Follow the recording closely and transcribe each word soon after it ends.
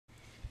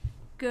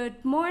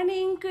Good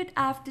morning, good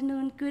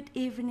afternoon, good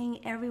evening,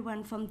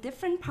 everyone from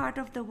different parts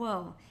of the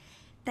world.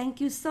 Thank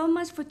you so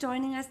much for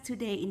joining us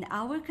today in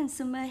our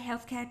Consumer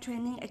Healthcare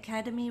Training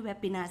Academy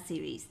webinar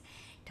series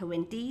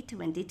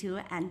 2022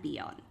 and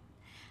beyond.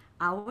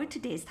 Our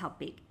today's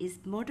topic is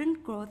Modern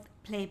Growth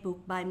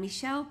Playbook by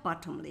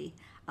Bottomley,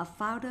 a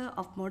founder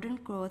of Modern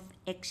Growth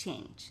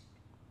Exchange.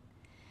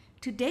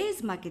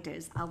 Today's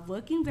marketers are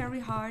working very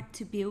hard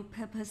to build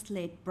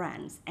purpose-led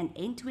brands and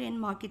end-to-end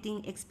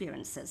marketing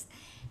experiences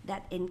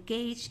that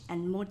engage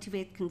and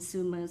motivate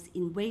consumers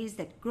in ways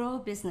that grow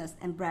business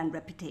and brand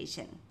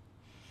reputation.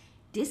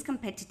 This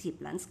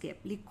competitive landscape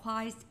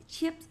requires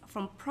shifts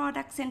from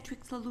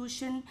product-centric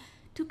solutions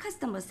to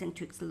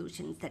customer-centric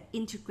solutions that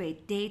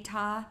integrate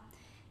data,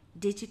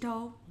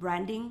 digital,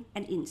 branding,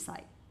 and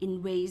insight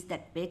in ways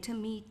that better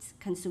meets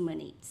consumer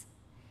needs.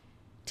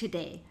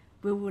 Today,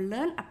 we will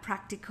learn a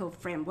practical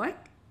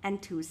framework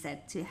and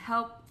toolset to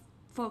help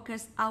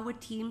focus our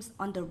teams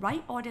on the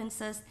right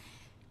audiences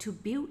to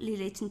build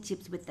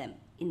relationships with them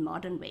in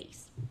modern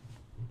ways.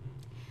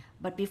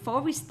 But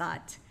before we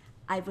start,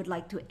 I would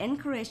like to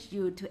encourage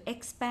you to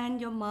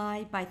expand your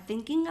mind by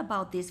thinking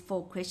about these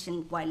 4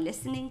 questions while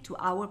listening to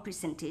our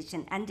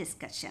presentation and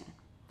discussion.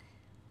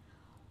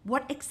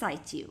 What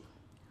excites you?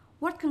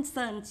 What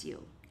concerns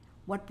you?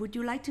 What would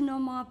you like to know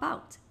more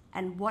about?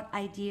 And what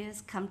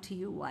ideas come to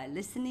you while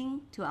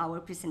listening to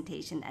our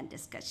presentation and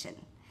discussion?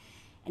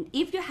 And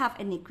if you have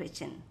any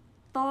questions,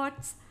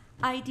 thoughts,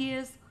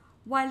 ideas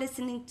while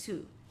listening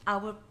to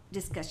our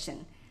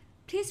discussion,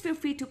 please feel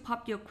free to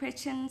pop your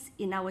questions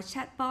in our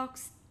chat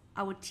box.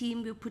 Our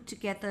team will put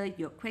together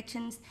your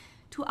questions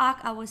to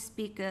ask our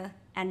speaker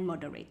and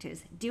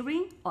moderators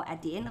during or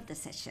at the end of the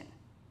session.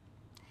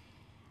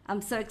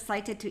 I'm so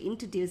excited to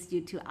introduce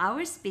you to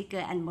our speaker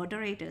and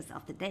moderators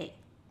of the day.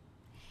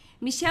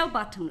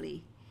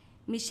 Bottomley.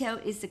 Michelle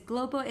is the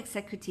global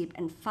executive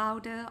and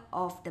founder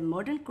of the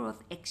Modern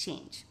Growth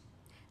Exchange,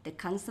 the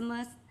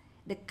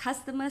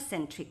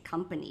customer-centric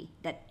company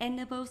that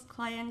enables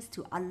clients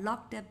to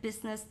unlock their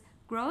business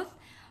growth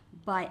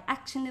by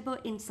actionable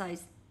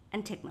insights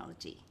and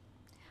technology.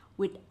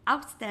 With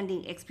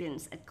outstanding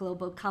experience at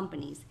global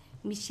companies,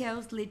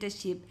 Michelle's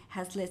leadership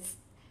has led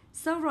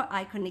several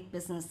iconic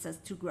businesses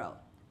to grow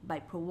by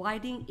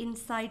providing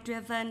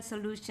insight-driven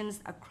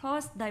solutions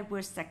across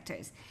diverse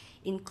sectors,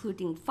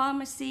 including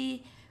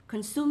pharmacy,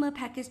 consumer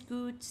packaged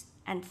goods,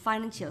 and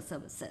financial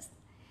services.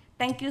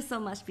 Thank you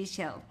so much,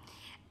 Michelle.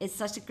 It's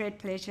such a great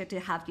pleasure to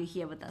have you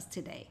here with us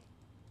today.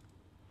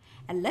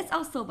 And let's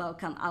also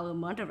welcome our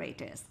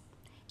moderators.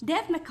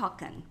 Dave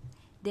McCaughan.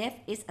 Dave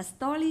is a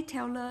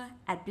storyteller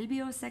at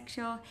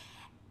Bibliosexual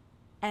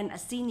and a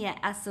senior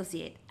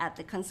associate at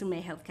the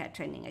Consumer Healthcare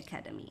Training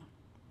Academy.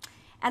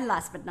 And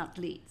last but not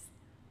least,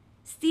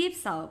 Steve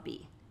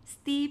Sowerby.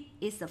 Steve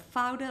is the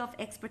founder of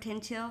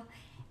XPotential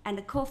and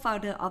the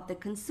co-founder of the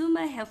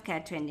Consumer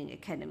Healthcare Training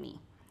Academy.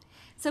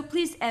 So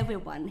please,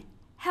 everyone,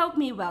 help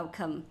me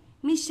welcome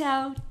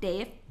Michelle,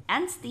 Dave,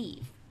 and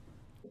Steve.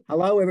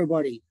 Hello,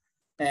 everybody.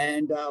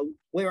 And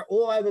we're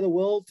all over the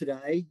world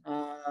today.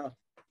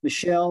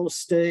 Michelle,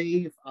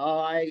 Steve,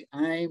 I,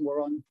 Aim,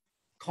 we're on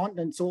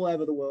continents all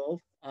over the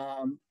world,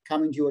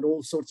 coming to you at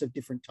all sorts of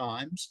different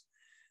times.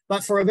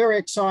 But for a very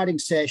exciting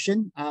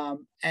session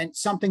and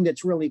something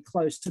that's really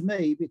close to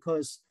me,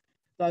 because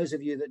those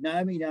of you that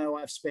know me know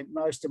I've spent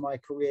most of my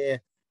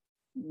career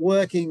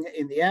working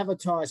in the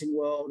advertising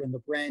world and the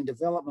brand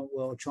development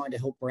world, trying to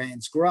help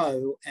brands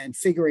grow and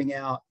figuring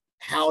out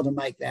how to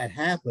make that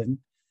happen.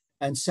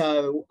 And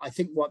so I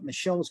think what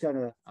Michelle's going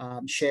to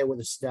share with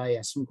us today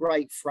are some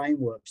great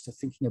frameworks to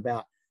thinking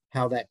about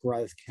how that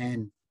growth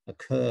can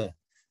occur.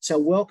 So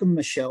welcome,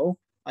 Michelle.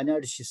 I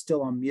notice you're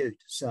still on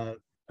mute. So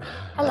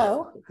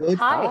hello. Good.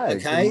 Hi.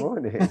 Okay. Good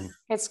morning.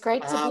 It's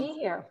great to be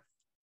here.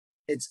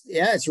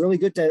 It's really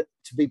good to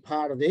be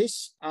part of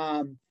this.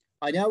 I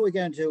know we're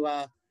going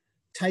to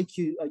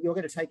you're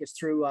going to take us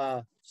through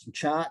some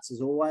charts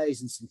as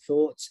always and some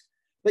thoughts.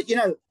 But,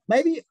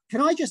 maybe can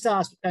I just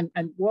ask, and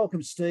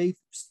welcome, Steve.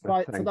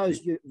 For those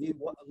of you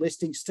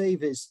listening,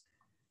 Steve is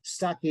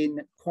stuck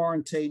in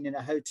quarantine in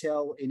a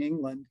hotel in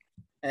England,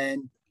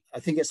 and I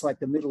think it's like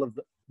the middle of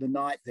the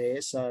night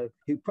there, so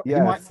he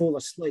might fall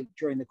asleep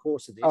during the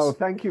course of this. Oh,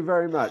 thank you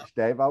very much,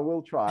 Dave. I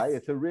will try.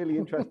 It's a really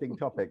interesting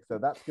topic, so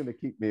that's going to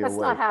keep me awake.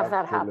 Let's not have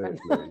that happen.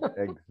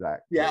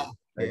 Exactly. Yeah.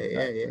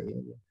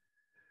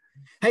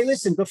 Hey,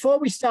 listen, before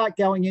we start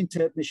going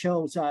into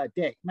Michelle's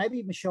deck,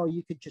 maybe, Michelle,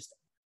 you could just,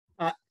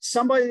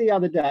 somebody the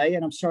other day,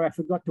 and I'm sorry, I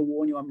forgot to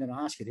warn you, I'm going to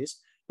ask you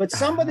this, but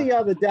somebody the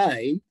other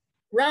day,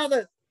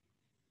 rather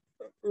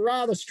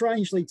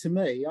strangely to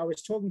me, I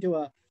was talking to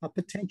a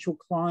potential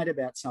client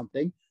about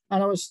something,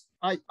 and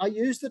I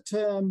used the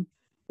term,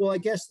 well, I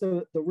guess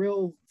the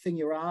real thing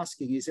you're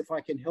asking is if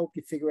I can help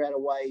you figure out a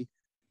way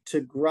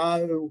to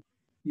grow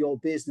your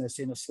business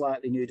in a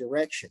slightly new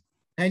direction.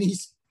 And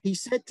he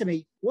said to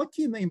me, what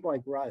do you mean by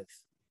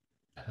growth?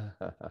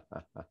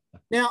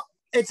 Now,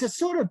 it's a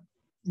sort of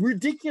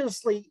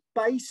ridiculously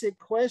basic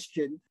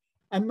question.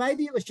 And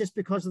maybe it was just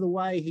because of the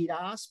way he'd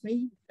asked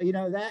me,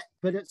 that,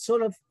 but it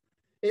sort of,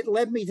 it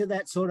led me to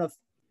that sort of,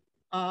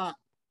 I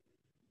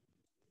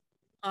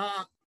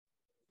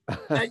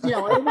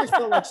almost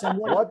felt like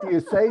someone. What do you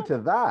say to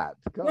that?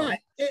 Right.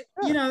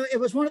 It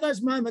was one of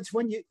those moments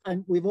when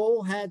and we've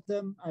all had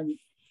them, and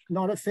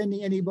not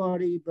offending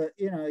anybody, but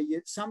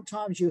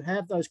sometimes you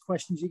have those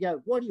questions. You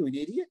go, "What are you, an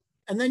idiot?"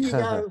 And then you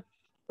go,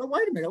 "But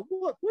wait a minute,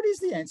 what is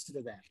the answer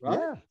to that?" Right.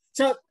 Yeah.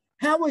 So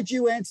how would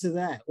you answer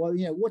that? Well,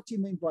 what do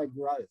you mean by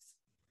growth?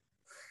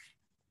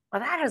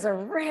 Well, that is a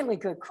really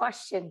good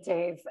question,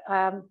 Dave.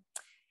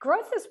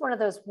 Growth is one of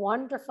those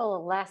wonderful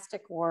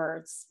elastic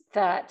words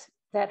that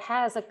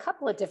has a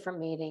couple of different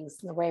meanings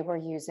in the way we're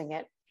using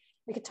it.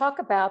 We could talk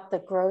about the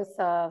growth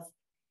of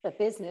the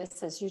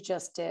business, as you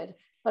just did,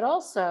 but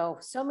also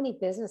so many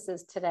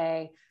businesses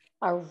today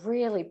are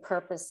really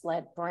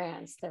purpose-led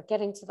brands. They're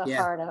getting to the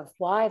heart of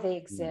why they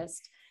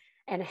exist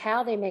and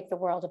how they make the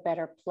world a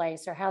better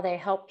place, or how they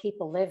help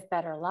people live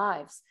better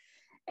lives.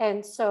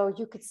 And so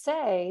you could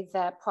say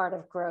that part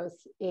of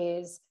growth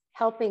is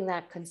helping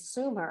that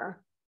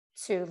consumer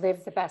to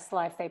live the best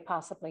life they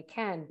possibly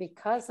can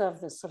because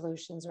of the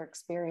solutions or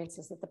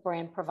experiences that the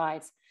brand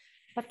provides.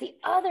 But the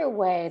other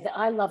way that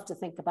I love to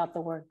think about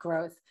the word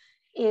growth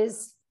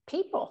is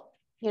people,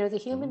 the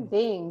human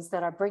beings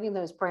that are bringing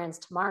those brands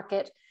to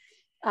market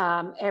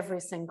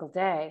every single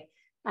day.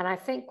 And I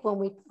think when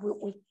we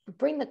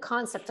bring the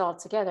concept all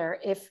together,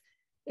 if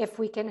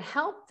we can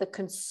help the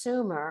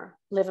consumer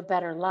live a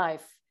better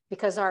life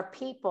because our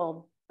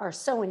people are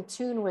so in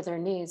tune with their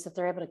needs that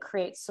they're able to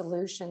create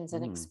solutions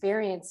and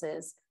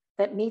experiences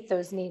that meet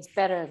those needs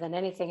better than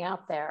anything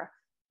out there,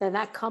 then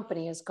that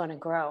company is going to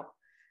grow.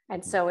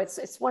 And so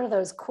it's one of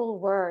those cool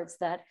words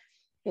that,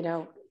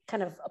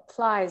 kind of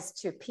applies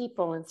to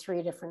people in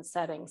 3 different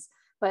settings.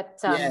 But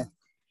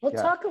we'll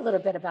talk a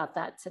little bit about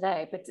that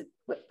today. But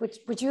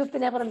would you have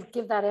been able to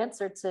give that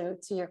answer to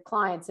your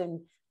clients,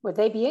 and would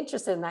they be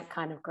interested in that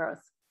kind of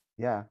growth?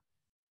 Yeah.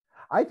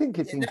 I think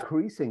it's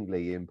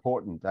increasingly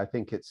important. I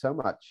think it's so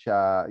much,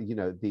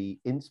 the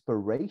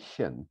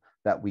inspiration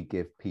that we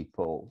give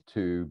people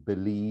to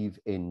believe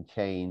in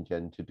change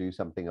and to do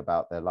something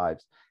about their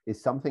lives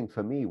is something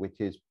for me which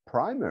is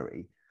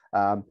primary.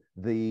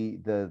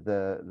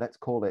 Let's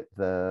call it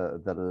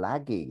the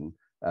lagging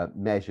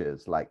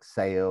measures like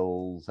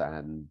sales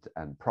and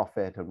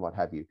profit and what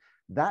have you.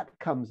 That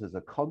comes as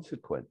a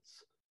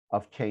consequence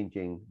of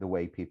changing the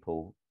way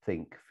people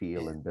think,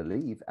 feel, and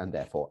believe, and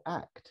therefore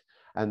act.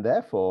 And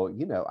therefore,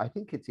 I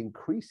think it's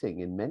increasing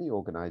in many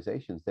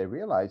organizations. They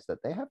realize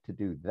that they have to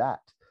do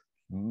that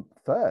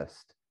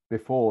first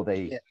before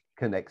they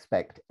can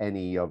expect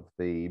any of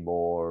the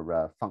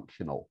more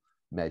functional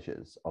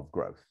measures of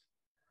growth.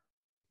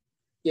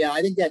 Yeah,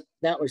 I think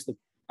that was the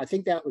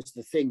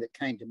thing that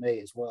came to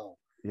me as well.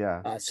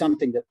 Yeah.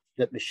 Something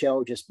that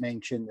Michelle just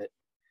mentioned, that,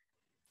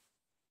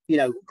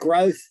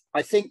 growth,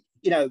 I think,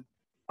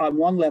 on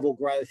one level,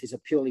 growth is a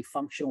purely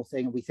functional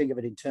thing, and we think of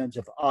it in terms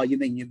of, you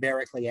mean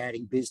numerically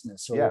adding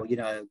business, or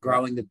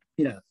growing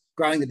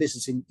the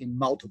business in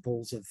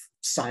multiples of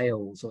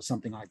sales or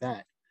something like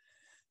that.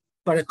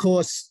 But of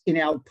course, in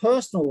our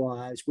personal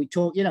lives, we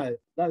talk,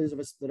 those of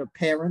us that are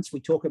parents, we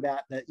talk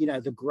about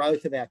the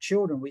growth of our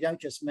children. We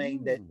don't just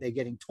mean that they're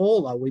getting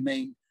taller. We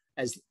mean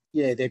as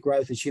their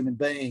growth as human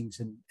beings,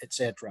 and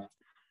etc.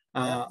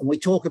 And we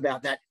talk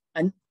about that,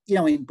 and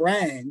in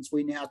brands,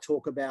 we now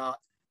talk about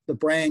the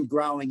brand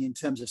growing in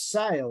terms of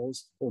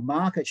sales or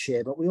market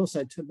share, but we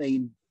also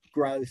mean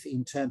growth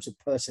in terms of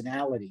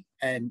personality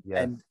and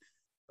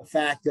the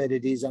fact that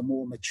it is a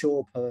more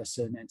mature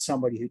person and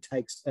somebody who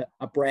takes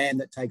a brand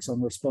that takes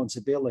on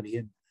responsibility.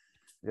 And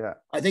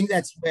I think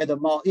that's where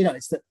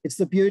it's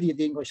the beauty of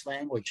the English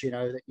language,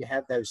 that you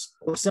have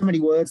so many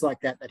words like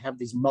that have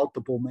these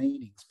multiple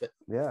meanings. But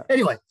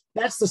anyway,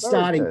 that's the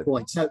starting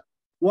point. So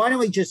why don't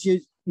we just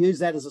use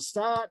that as a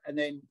start, and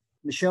then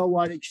Michelle,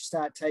 why don't you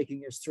start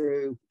taking us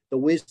through the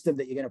wisdom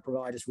that you're going to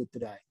provide us with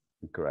today?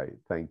 Great,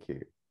 thank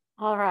you.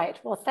 All right.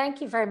 Well,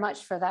 thank you very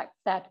much for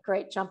that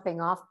great jumping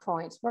off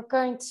point. We're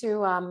going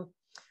to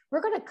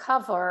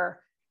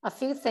cover a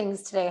few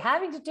things today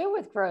having to do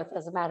with growth,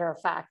 as a matter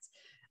of fact.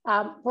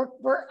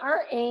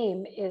 Our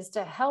aim is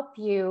to help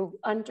you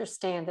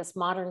understand this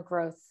modern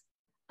growth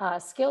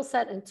skill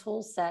set and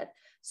tool set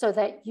so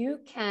that you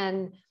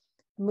can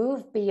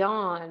move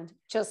beyond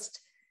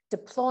just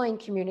deploying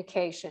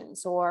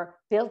communications or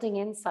building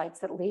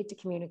insights that lead to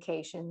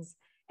communications,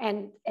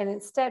 and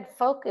instead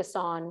focus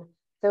on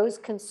those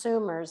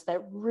consumers that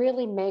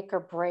really make or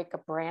break a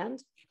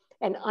brand,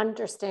 and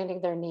understanding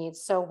their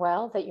needs so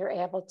well that you're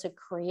able to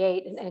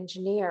create and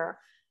engineer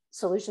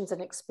solutions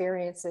and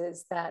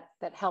experiences that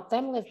help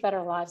them live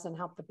better lives and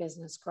help the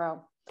business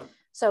grow.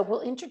 So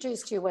we'll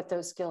introduce to you what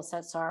those skill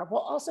sets are.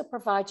 We'll also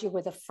provide you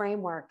with a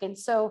framework. And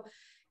so,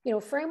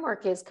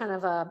 framework is kind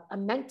of a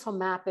mental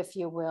map, if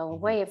you will, a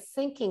way of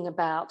thinking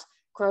about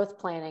growth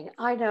planning.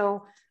 I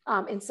know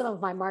in some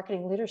of my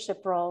marketing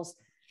leadership roles,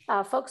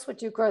 folks would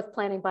do growth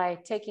planning by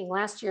taking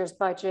last year's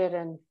budget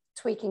and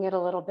tweaking it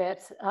a little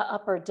bit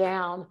up or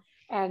down,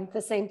 and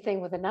the same thing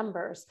with the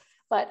numbers.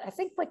 But I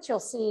think what you'll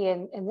see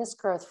in this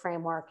growth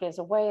framework is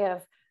a way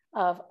of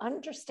of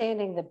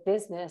understanding the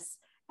business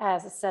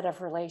as a set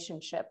of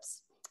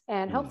relationships.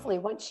 And hopefully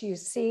once you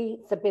see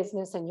the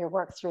business and you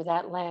work through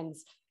that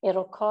lens,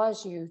 it'll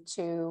cause you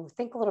to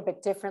think a little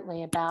bit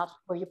differently about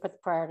where you put the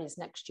priorities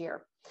next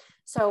year.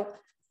 So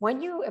when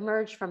you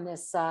emerge from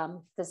this,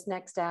 this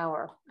next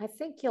hour, I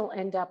think you'll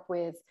end up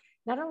with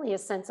not only a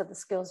sense of the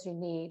skills you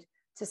need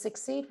to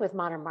succeed with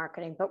modern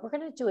marketing, but we're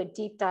going to do a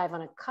deep dive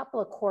on a couple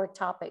of core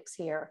topics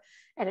here.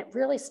 And it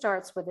really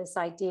starts with this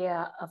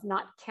idea of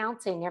not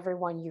counting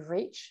everyone you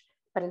reach,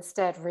 but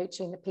instead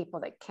reaching the people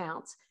that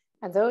count.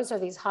 And those are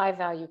these high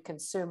value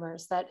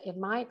consumers that, in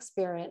my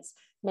experience,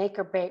 make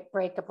or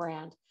break a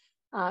brand.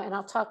 And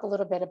I'll talk a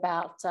little bit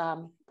about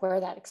where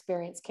that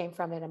experience came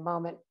from in a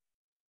moment.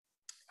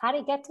 How do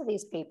you get to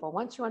these people?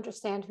 Once you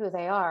understand who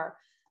they are,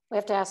 we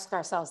have to ask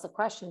ourselves the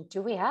question,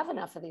 do we have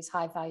enough of these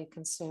high value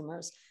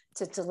consumers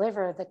to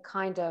deliver the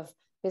kind of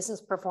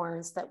business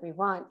performance that we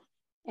want?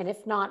 And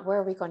if not, where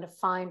are we going to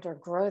find or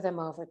grow them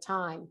over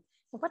time?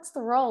 And what's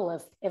the role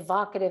of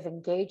evocative,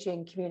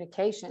 engaging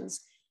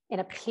communications in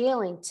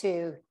appealing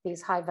to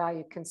these high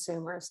value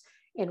consumers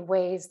in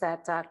ways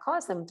that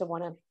cause them to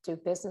want to do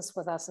business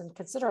with us and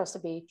consider us to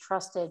be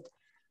trusted,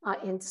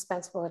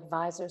 indispensable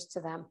advisors to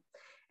them?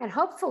 And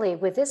hopefully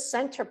with this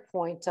center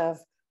point of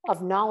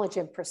knowledge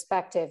and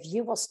perspective,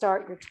 you will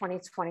start your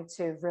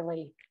 2022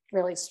 really,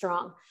 really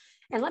strong.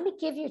 And let me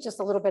give you just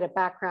a little bit of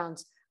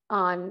background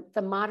on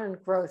the Modern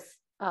Growth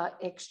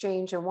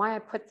Exchange and why I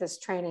put this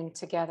training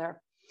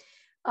together.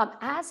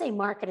 As a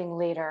marketing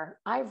leader,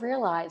 I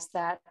realized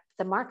that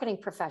the marketing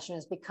profession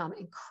has become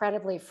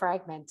incredibly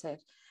fragmented.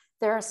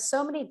 There are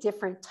so many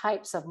different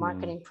types of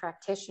marketing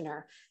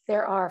practitioner.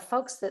 There are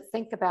folks that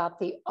think about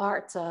the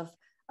art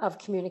of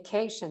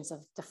communications,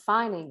 of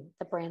defining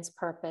the brand's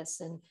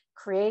purpose and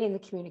creating the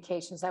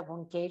communications that will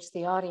engage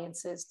the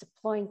audiences,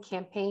 deploying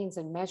campaigns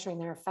and measuring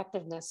their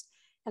effectiveness.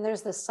 And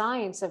there's the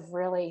science of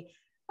really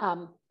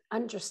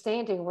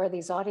understanding where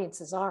these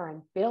audiences are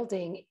and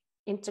building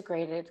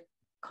integrated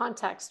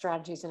contact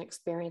strategies and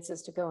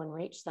experiences to go and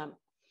reach them.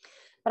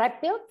 But I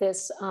built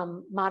this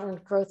Modern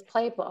Growth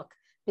Playbook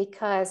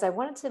because I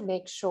wanted to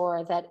make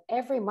sure that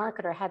every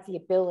marketer had the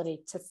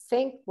ability to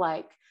think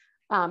like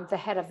the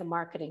head of the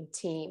marketing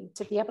team,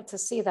 to be able to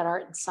see that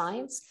art and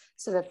science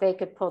so that they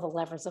could pull the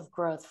levers of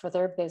growth for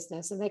their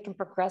business and they can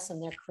progress in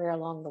their career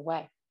along the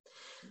way.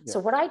 Yeah. So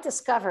what I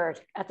discovered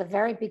at the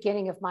very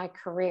beginning of my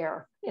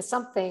career is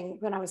something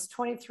when I was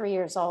 23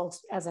 years old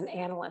as an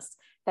analyst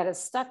that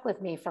has stuck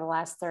with me for the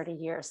last 30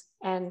 years.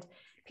 And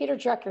Peter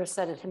Drucker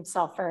said it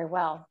himself very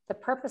well. The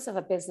purpose of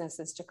a business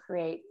is to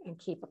create and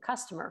keep a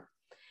customer.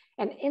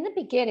 And in the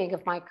beginning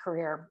of my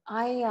career,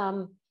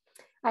 I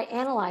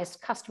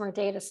analyzed customer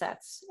data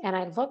sets and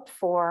I looked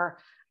for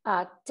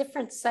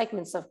different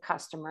segments of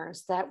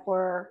customers that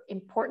were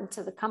important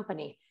to the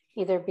company,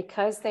 either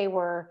because they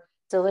were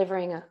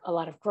delivering a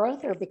lot of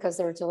growth or because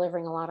they were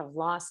delivering a lot of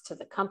loss to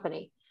the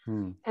company.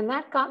 And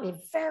that got me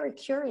very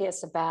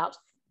curious about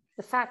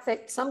the fact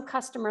that some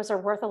customers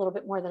are worth a little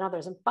bit more than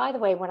others. And by the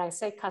way, when I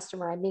say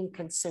customer, I mean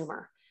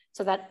consumer.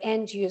 So that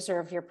end user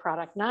of your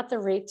product, not the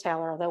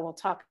retailer, although we'll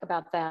talk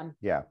about them.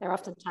 Yeah. They're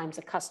oftentimes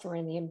a customer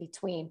in the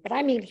in-between, but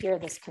I mean here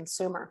this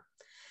consumer.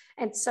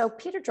 And so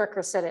Peter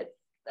Drucker said it,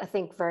 I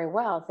think, very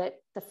well, that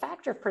the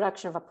factor of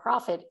production of a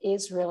profit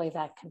is really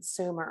that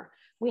consumer.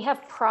 We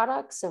have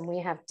products and we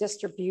have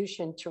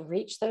distribution to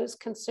reach those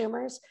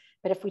consumers,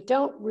 but if we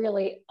don't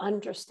really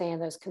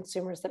understand those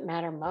consumers that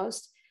matter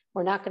most,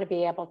 we're not going to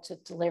be able to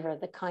deliver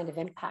the kind of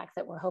impact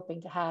that we're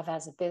hoping to have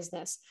as a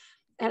business.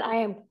 And I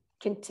am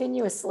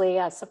continuously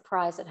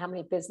surprised at how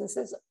many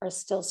businesses are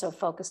still so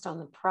focused on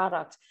the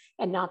product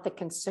and not the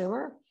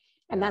consumer.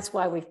 And that's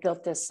why we've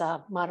built this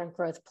Modern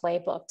Growth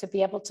Playbook to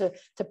be able to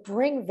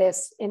bring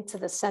this into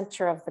the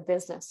center of the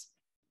business.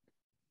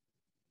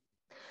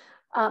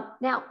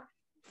 Now,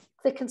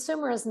 the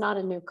consumer is not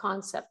a new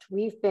concept.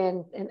 We've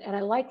been, and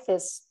I like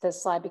this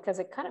slide because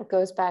it kind of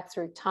goes back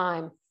through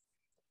time.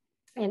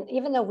 And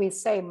even though we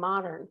say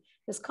modern,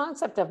 this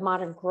concept of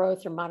modern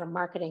growth or modern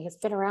marketing has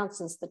been around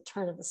since the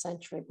turn of the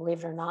century, believe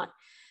it or not.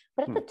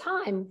 But at the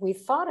time, we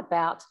thought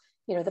about,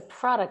 the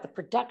product, the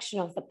production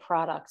of the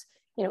product,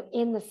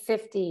 in the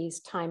 50s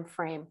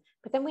timeframe.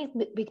 But then we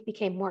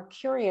became more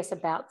curious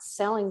about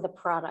selling the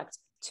product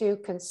to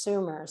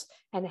consumers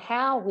and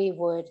how we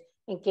would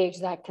engage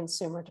that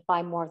consumer to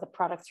buy more of the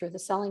product through the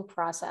selling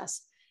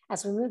process.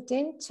 As we moved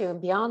into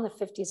and beyond the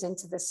 50s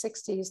into the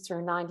 60s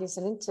through 90s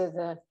and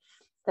into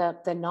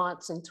the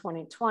noughts in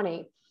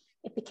 2020,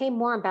 it became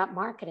more about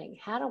marketing.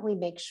 How do we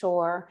make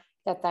sure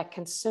that that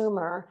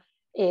consumer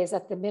is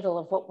at the middle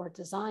of what we're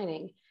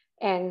designing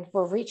and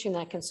we're reaching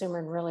that consumer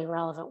in really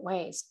relevant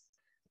ways?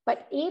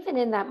 But even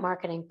in that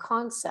marketing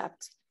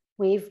concept,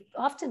 we've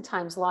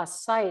oftentimes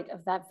lost sight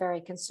of that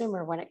very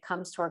consumer when it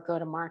comes to our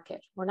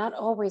go-to-market. We're not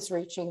always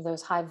reaching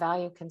those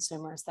high-value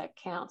consumers that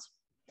count.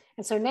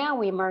 And so now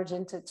we emerge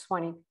into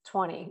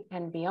 2020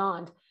 and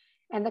beyond.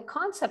 And the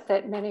concept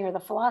that many, or the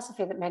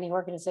philosophy that many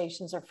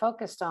organizations are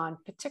focused on,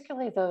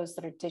 particularly those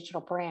that are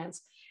digital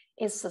brands,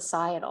 is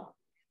societal.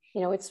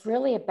 It's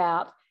really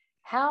about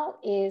how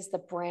is the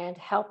brand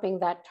helping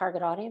that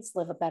target audience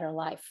live a better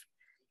life?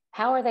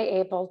 How are they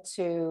able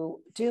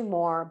to do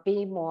more,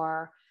 be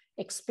more,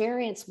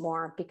 experience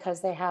more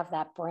because they have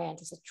that brand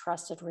as a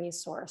trusted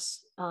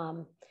resource?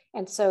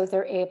 And so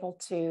they're able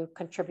to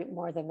contribute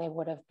more than they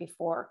would have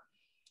before.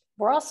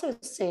 We're also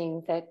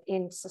seeing that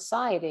in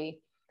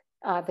society,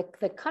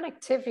 the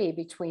connectivity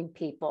between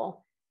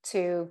people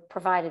to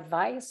provide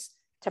advice,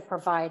 to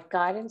provide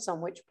guidance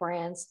on which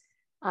brands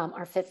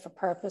are fit for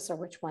purpose or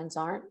which ones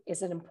aren't,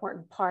 is an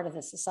important part of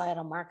the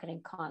societal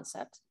marketing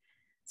concept.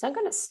 So I'm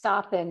going to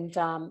stop and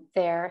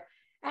there,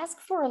 ask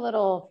for a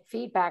little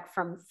feedback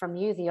from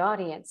you, the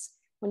audience.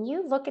 When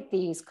you look at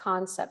these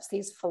concepts,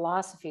 these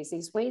philosophies,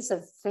 these ways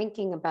of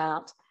thinking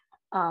about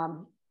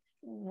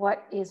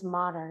what is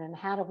modern and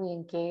how do we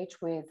engage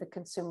with the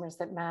consumers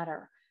that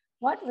matter,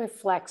 what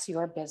reflects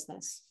your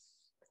business?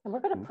 And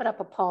we're going to put up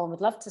a poll. We'd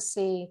love to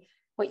see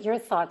what your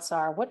thoughts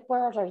are. What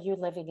world are you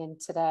living in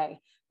today?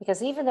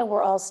 Because even though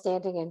we're all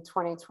standing in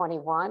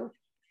 2021,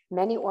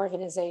 many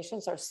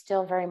organizations are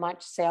still very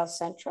much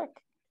sales-centric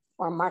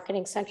or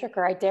marketing-centric,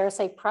 or I dare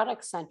say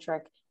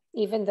product-centric,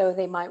 even though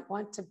they might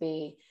want to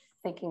be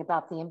thinking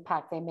about the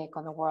impact they make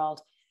on the world.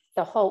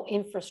 The whole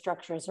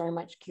infrastructure is very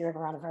much geared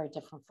around a very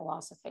different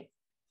philosophy.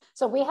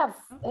 So we have,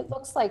 it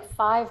looks like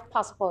 5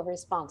 possible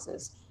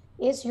responses.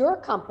 Is your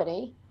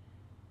company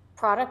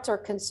product or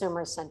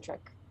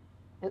consumer-centric?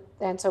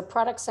 And so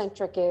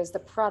product-centric is the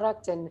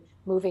product, and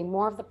moving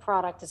more of the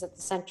product is at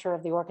the center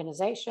of the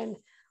organization.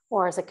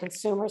 Or is it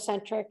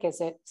consumer-centric?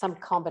 Is it some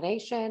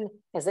combination?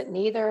 Is it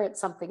neither?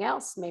 It's something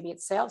else. Maybe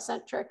it's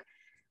sales-centric.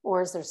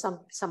 Or is there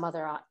some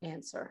other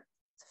answer?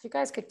 So if you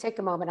guys could take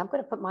a moment, I'm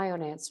going to put my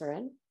own answer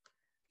in,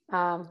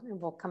 and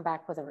we'll come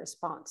back with a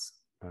response.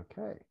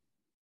 Okay.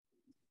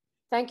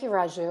 Thank you,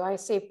 Raju. I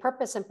see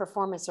purpose and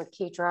performance are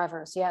key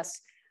drivers.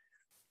 Yes.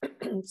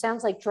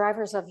 Sounds like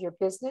drivers of your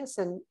business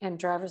and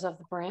drivers of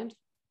the brand.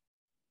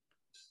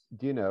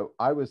 Do you know,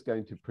 I was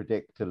going to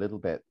predict a little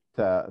bit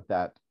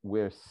that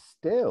we're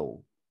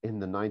still in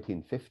the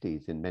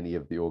 1950s in many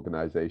of the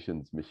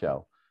organizations,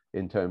 Michelle,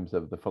 in terms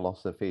of the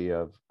philosophy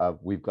of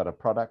we've got a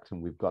product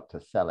and we've got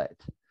to sell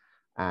it.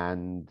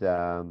 And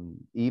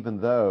even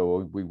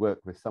though we work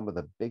with some of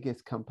the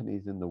biggest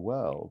companies in the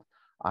world,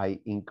 I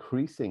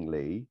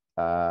increasingly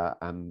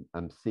am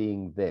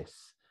seeing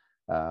this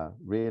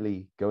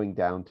really going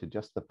down to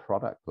just the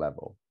product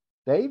level.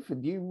 Dave,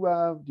 do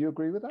you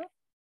agree with that?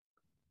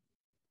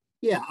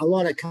 Yeah, a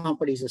lot of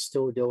companies are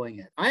still doing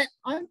it.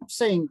 I'm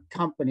seeing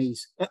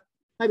companies,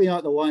 maybe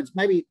not the ones,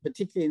 maybe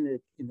particularly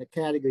in the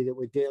category that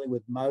we're dealing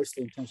with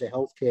mostly in terms of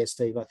healthcare,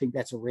 Steve. I think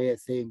that's a rare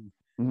thing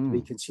to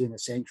be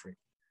consumer-centric.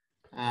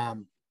 A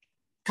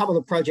couple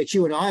of the projects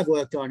you and I have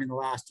worked on in the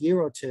last year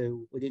or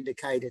two would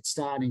indicate it's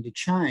starting to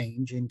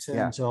change in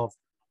terms of,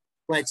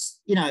 let's,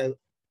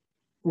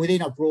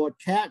 within a broad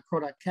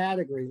product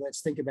category, let's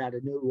think about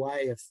a new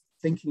way of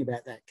thinking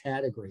about that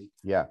category.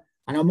 Yeah.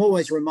 And I'm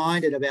always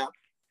reminded about,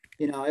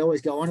 I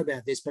always go on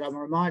about this, but I'm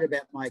reminded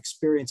about my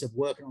experience of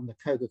working on the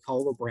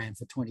Coca-Cola brand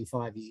for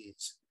 25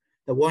 years.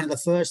 That one of the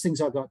first things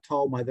I got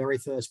told my very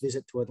first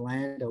visit to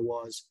Atlanta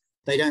was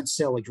they don't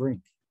sell a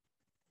drink.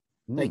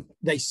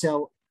 They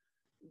sell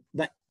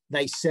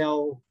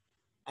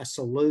a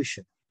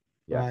solution,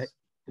 right?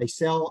 They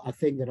sell a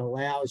thing that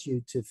allows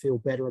you to feel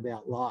better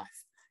about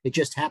life. It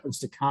just happens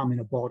to come in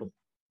a bottle,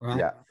 right?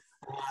 Yeah.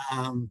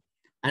 And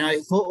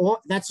I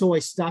thought that's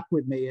always stuck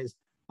with me is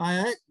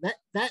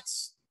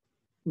that's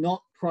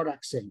not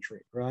product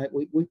centric, right?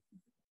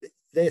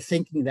 They're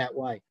thinking that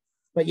way.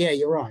 But yeah,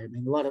 you're right. I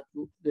mean,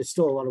 there's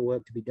still a lot of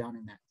work to be done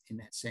in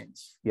that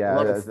sense.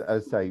 Yeah, as I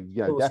say,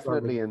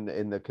 definitely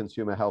in the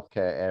consumer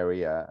healthcare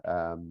area,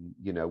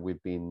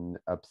 we've been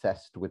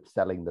obsessed with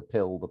selling the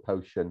pill, the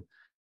potion.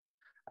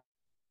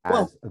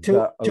 Well,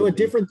 to a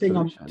different thing,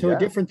 a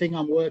different thing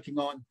I'm working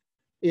on.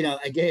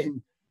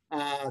 Again,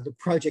 the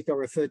project I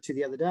referred to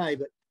the other day,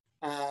 but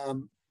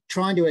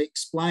trying to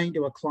explain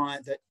to a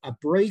client that a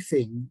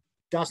briefing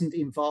doesn't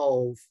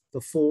involve the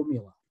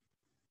formula.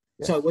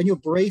 Yes. So when you're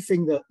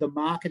briefing the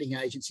marketing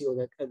agency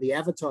or the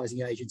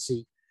advertising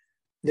agency,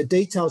 the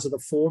details of the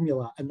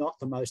formula are not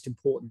the most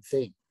important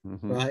thing,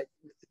 right?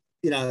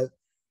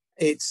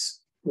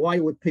 It's why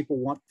would people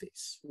want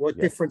this? What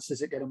difference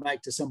is it going to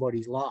make to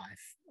somebody's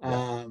life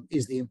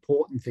is the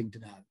important thing to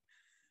know.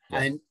 Yeah.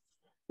 And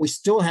we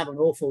still have an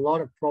awful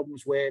lot of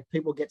problems where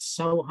people get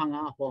so hung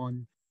up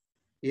on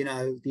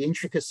the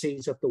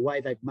intricacies of the way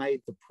they've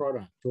made the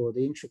product or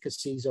the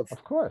intricacies of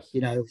course,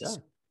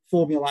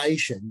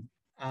 formulation,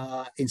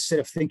 instead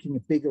of thinking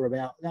bigger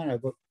about,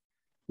 but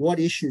what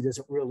issue does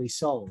it really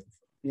solve?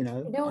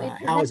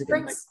 How is it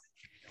going to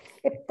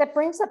make... That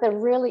brings up a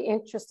really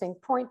interesting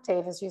point,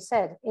 Dave, as you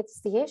said.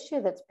 It's the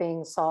issue that's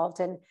being solved.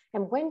 And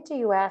when do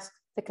you ask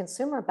the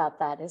consumer about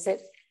that? Is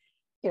it,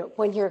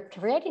 when you're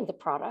creating the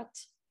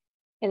product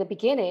in the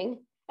beginning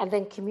and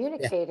then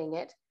communicating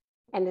it?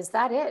 And is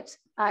that it?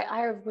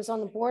 I was on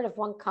the board of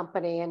one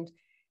company and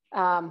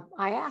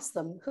I asked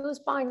them, who's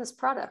buying this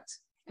product?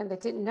 And they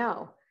didn't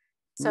know.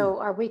 So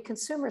are we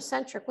consumer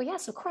centric? Well,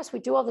 yes, of course, we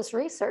do all this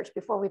research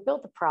before we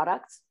build the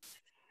product.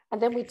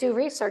 And then we do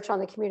research on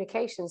the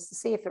communications to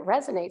see if it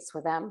resonates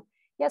with them.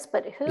 Yes,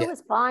 but who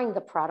is buying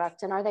the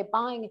product, and are they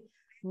buying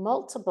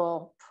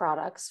multiple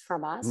products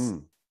from us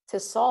to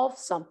solve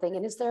something?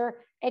 And is there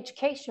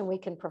education we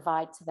can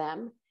provide to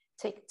them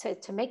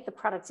to make the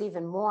products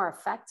even more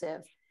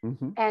effective?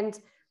 And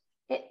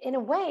in a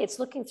way, it's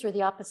looking through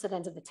the opposite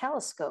end of the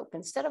telescope.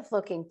 Instead of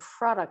looking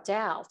product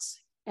out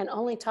and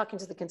only talking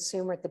to the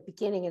consumer at the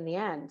beginning and the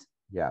end,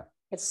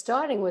 it's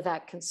starting with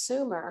that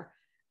consumer,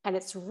 and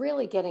it's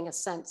really getting a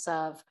sense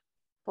of,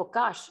 well,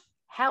 gosh,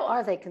 how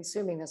are they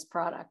consuming this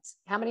product?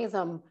 How many of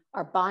them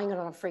are buying it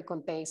on a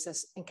frequent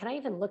basis? And can I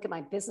even look at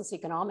my business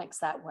economics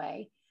that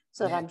way,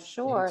 so that I'm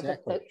sure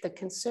that the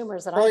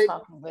consumers that I'm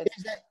talking with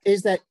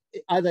is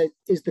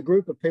the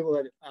group of people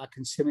that are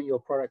consuming your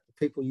product the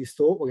people you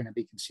thought were going to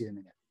be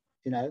consuming it?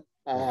 You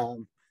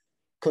know,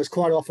 because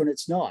quite often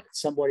it's not;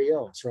 it's somebody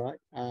else, right?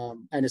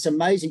 And it's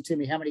amazing to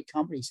me how many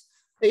companies,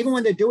 even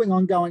when they're doing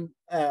ongoing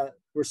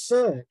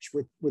research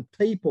with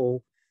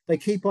people, they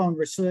keep on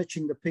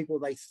researching the people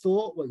they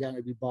thought were going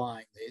to be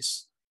buying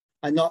this,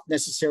 and not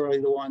necessarily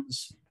the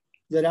ones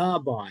that are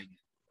buying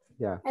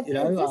it. And you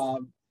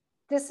know.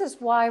 This is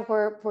why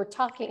we're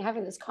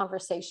having this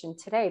conversation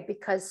today,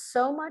 because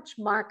so much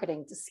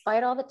marketing,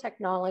 despite all the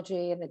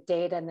technology and the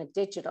data and the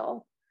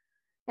digital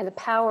and the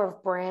power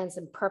of brands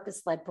and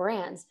purpose-led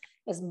brands,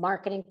 is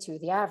marketing to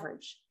the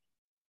average,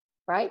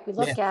 right? We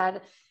look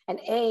at an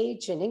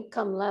age, an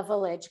income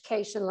level,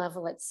 education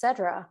level, et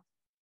cetera,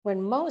 when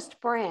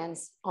most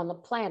brands on the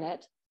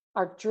planet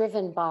are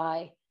driven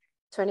by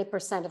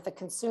 20% of the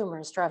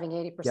consumers driving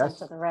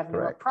 80% of the revenue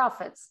or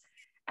profits.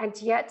 And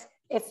yet,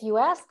 if you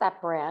ask that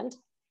brand,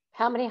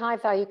 how many high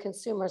value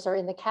consumers are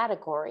in the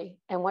category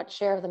and what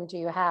share of them do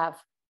you have?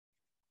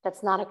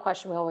 That's not a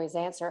question we always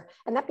answer.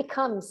 And that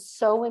becomes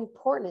so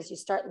important as you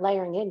start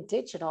layering in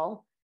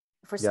digital.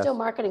 If we're still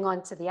marketing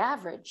on to the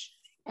average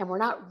and we're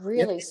not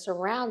really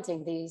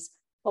surrounding these,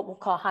 what we'll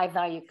call high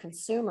value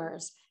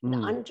consumers,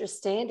 and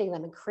understanding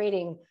them and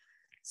creating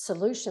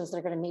solutions that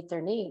are going to meet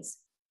their needs,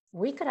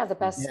 we could have the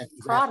best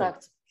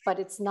product, but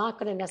it's not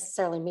going to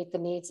necessarily meet the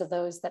needs of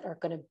those that are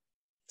going to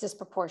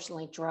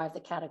disproportionately drive the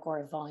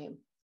category volume.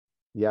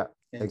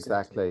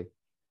 Exactly.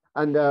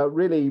 And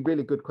really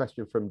good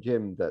question from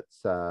Jim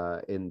that's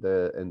in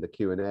the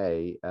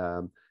Q&A.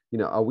 You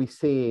know, are we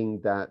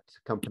seeing that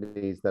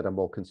companies that are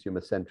more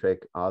consumer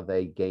centric, are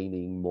they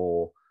gaining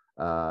more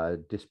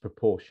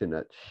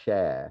disproportionate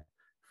share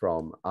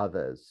from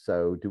others?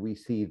 So do we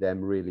see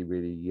them really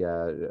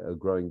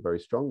growing very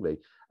strongly?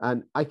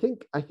 And I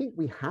think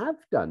we have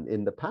done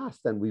in the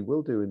past, and we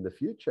will do in the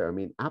future. I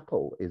mean,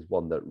 Apple is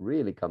one that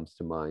really comes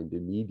to mind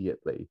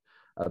immediately,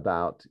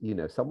 about, you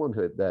know, someone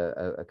who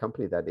a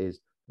company that is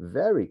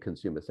very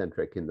consumer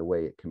centric in the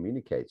way it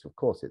communicates. Of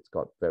course, it's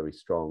got very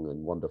strong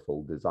and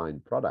wonderful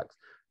design products,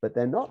 but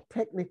they're not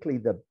technically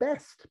the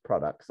best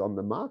products on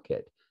the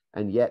market.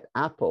 And yet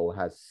Apple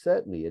has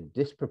certainly a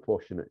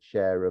disproportionate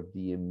share of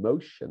the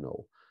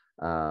emotional,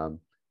 of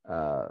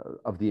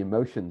the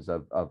emotions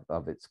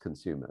of its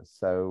consumers.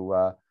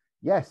 So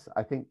yes,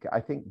 I think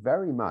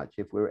very much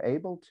if we're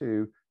able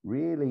to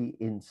really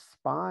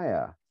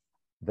inspire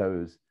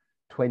those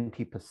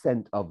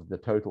 20% of the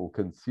total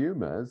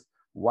consumers,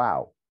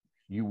 wow,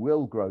 you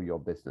will grow your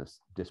business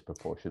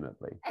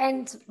disproportionately.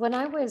 And when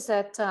I was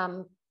at,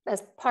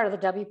 as part of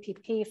the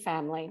WPP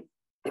family,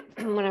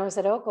 when I was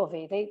at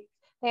Ogilvy,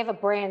 they have a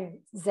brand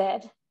Z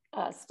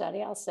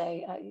study, I'll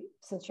say,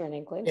 since you're in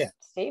England,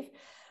 Steve.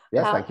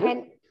 Yes, thank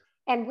you.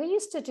 And we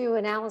used to do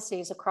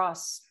analyses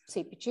across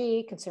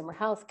CPG, consumer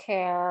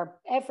healthcare,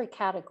 every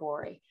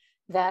category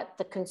that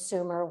the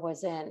consumer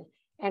was in.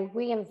 And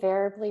we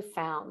invariably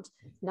found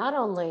not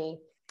only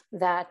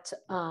that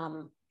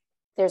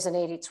there's an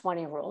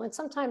 80-20 rule, and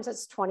sometimes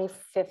it's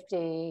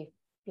 20-50,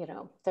 you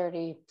know,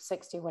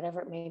 30-60,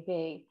 whatever it may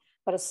be,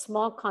 but a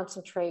small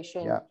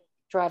concentration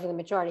driving the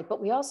majority.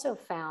 But we also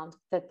found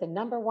that the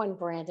number one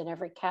brand in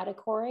every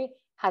category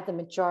had the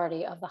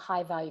majority of the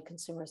high value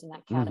consumers in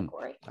that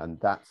category. And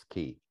that's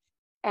key.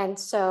 And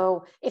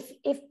so if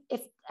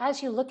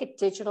as you look at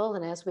digital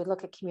and as we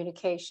look at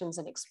communications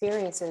and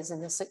experiences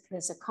in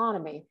this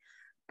economy,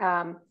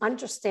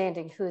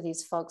 understanding who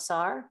these folks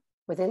are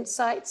with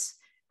insights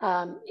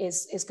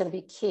is going to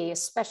be key,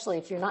 especially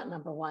if you're not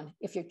number one,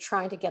 if you're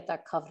trying to get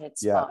that coveted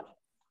spot.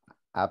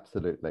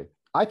 Absolutely.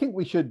 I think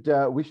we should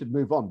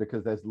move on,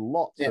 because there's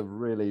lots of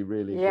really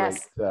great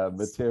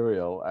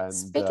material. And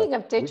speaking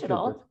of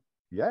digital,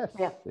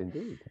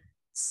 indeed.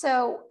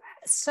 So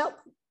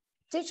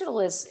digital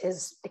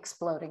is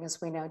exploding,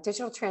 as we know.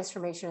 Digital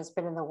transformation has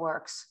been in the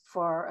works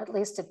for at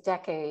least a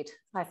decade.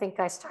 I think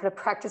I started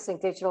practicing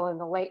digital in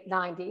the late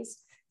 90s.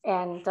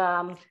 And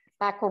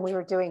back when we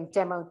were doing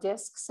demo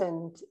discs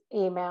and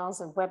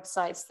emails and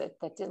websites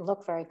that didn't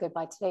look very good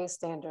by today's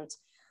standards.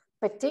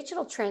 But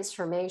digital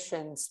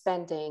transformation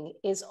spending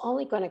is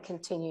only going to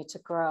continue to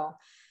grow.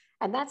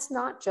 And that's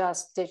not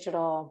just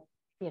digital,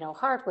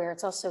 hardware,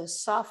 it's also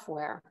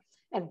software.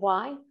 And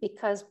why?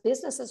 Because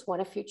businesses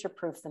want to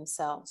future-proof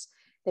themselves.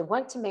 They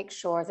want to make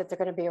sure that they're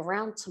going to be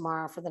around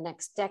tomorrow for the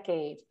next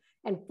decade.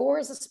 And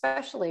boards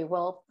especially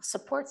will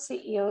support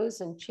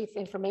CEOs and chief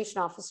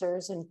information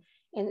officers in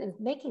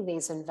making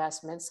these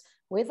investments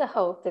with the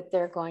hope that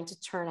they're going to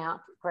turn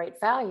out great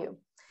value.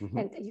 Mm-hmm.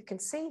 And you can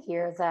see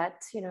here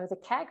that, the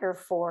CAGR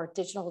for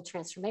digital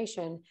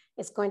transformation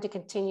is going to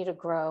continue to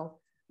grow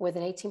with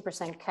an 18%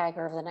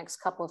 CAGR over the next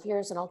couple of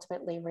years and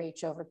ultimately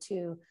reach over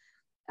 $2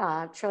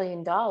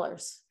 trillion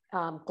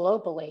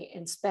globally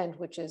in spend,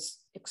 which is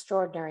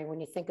extraordinary when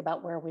you think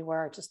about where we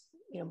were just,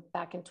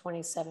 back in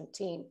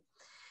 2017.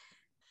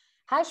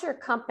 Has your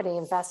company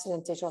invested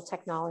in digital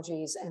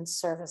technologies and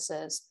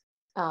services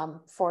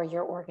for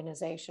your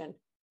organization?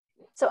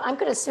 So I'm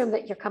going to assume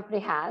that your company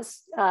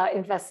has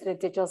invested in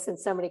digital,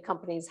 since so many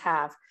companies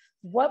have.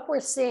 What we're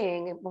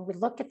seeing when we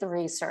look at the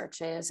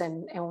research is,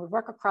 and we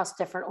work across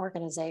different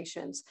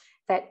organizations,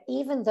 that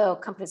even though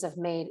companies have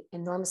made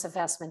enormous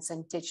investments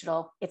in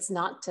digital, it's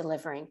not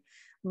delivering.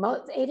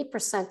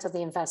 80% of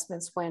the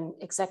investments, when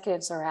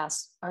executives are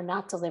asked, are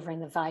not delivering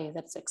the value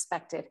that's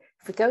expected.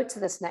 If we go to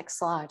this next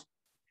slide,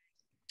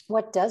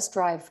 what does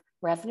drive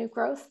revenue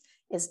growth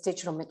is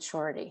digital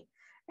maturity.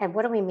 And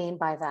what do we mean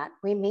by that?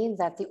 We mean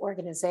that the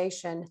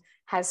organization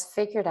has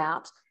figured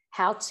out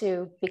how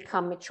to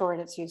become mature in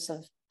its use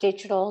of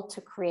digital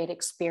to create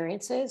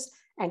experiences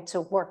and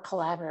to work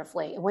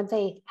collaboratively. And when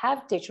they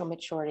have digital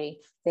maturity,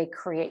 they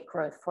create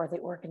growth for the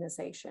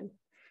organization.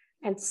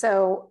 And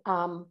so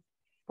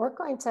we're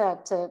going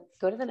to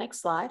go to the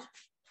next slide.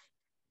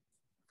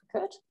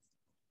 Good.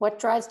 What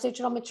drives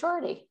digital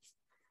maturity?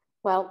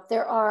 Well,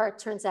 there are, it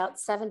turns out,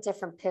 7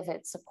 different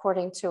pivots,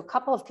 according to a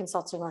couple of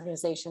consulting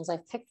organizations.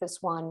 I've picked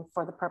this one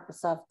for the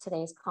purpose of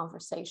today's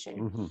conversation.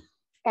 Mm-hmm.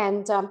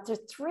 And there are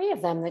 3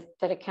 of them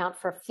that account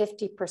for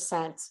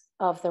 50%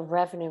 of the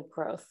revenue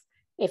growth,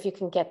 if you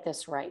can get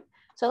this right.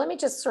 So let me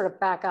just sort of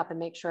back up and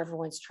make sure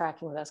everyone's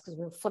tracking with us, because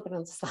we're flipping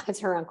the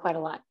slides around quite a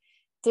lot.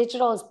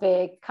 Digital is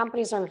big.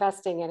 Companies are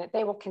investing in it.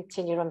 They will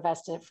continue to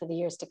invest in it for the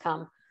years to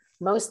come.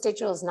 Most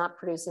digital is not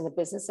producing the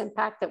business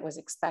impact that was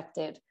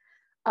expected.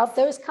 Of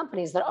those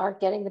companies that are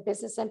getting the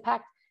business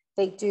impact,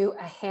 they do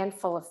a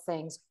handful of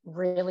things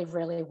really,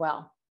 really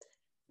well.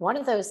 One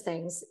of those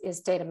things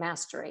is data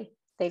mastery.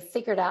 They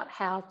figured out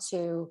how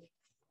to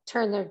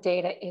turn their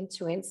data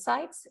into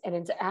insights and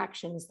into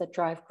actions that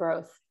drive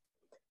growth.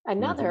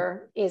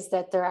 Another is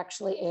that they're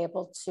actually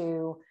able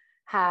to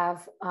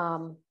have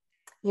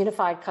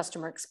unified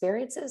customer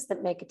experiences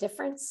that make a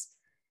difference.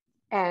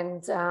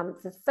 And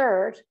the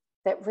third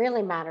that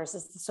really matters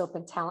is this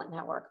open talent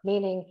network,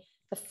 meaning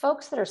the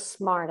folks that are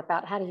smart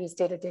about how to use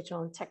data,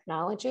 digital, and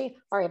technology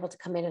are able to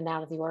come in and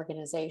out of the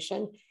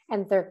organization,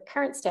 and their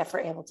current staff are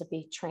able to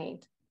be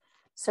trained.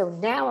 So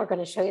now we're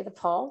going to show you the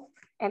poll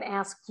and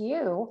ask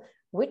you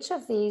which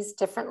of these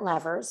different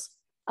levers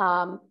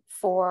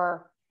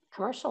for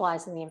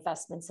commercializing the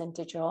investments in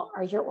digital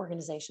are your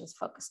organizations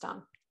focused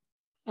on?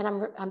 And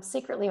I'm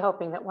secretly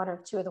hoping that 1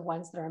 or 2 of the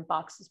ones that are in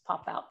boxes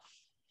pop out.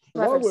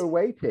 While we're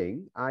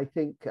waiting, I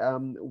think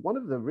one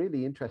of the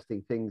really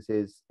interesting things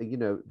is,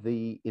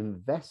 the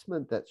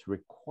investment that's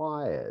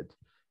required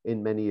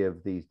in many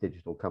of these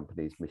digital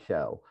companies,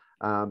 Michelle,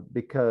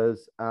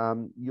 because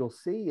you'll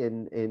see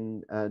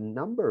in a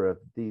number of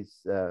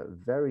these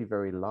very,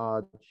 very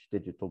large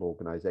digital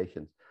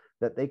organizations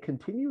that they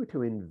continue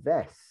to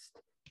invest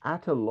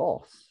at a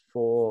loss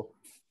for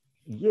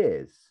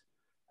years.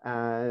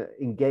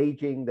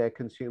 Engaging their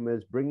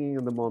consumers, bringing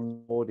them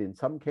on board, in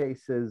some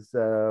cases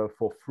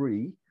for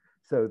free.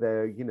 So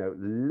they're,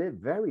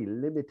 very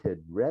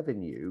limited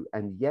revenue,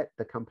 and yet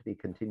the company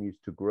continues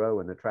to grow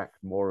and attract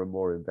more and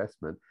more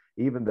investment,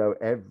 even though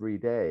every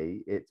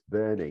day it's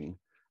burning,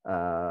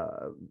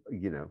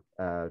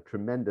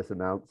 tremendous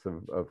amounts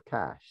of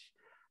cash.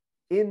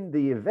 In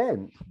the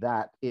event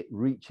that it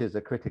reaches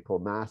a critical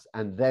mass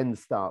and then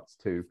starts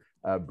to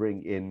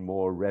bring in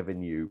more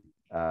revenue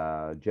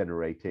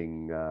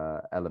generating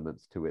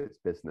elements to its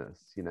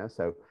business,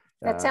 so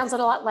that sounds a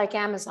lot like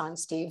Amazon,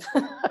 Steve.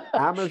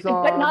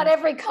 Amazon, but not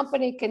every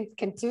company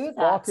can do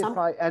that.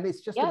 Spotify, and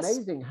it's just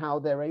amazing how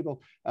they're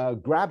able.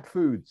 Grab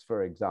Foods,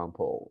 for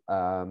example,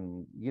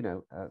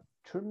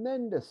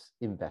 tremendous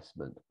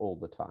investment all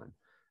the time.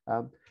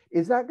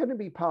 Is that going to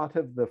be part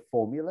of the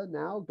formula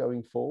now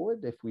going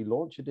forward? If we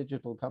launch a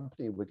digital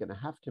company, we're going to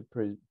have to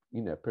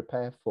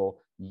prepare for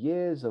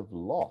years of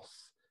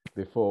loss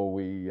before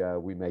we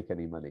make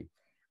any money.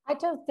 I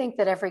don't think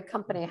that every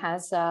company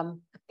has a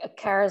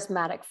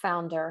charismatic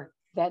founder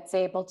that's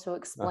able to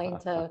explain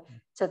to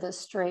the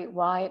street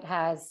why it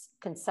has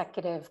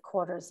consecutive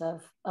quarters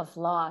of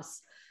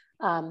loss,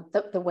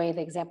 the way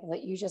the example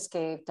that you just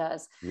gave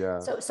does. Yeah.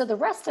 So the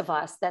rest of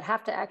us that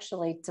have to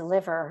actually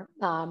deliver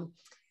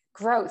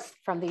growth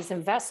from these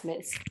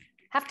investments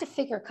have to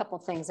figure a couple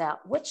things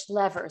out. Which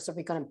levers are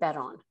we going to bet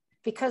on?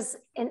 Because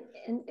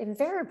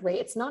invariably,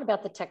 it's not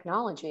about the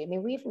technology. I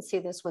mean, we even see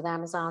this with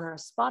Amazon or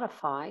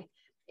Spotify.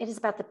 It is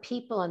about the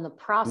people and the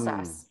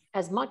process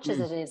as much as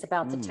it is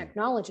about the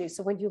technology.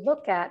 So when you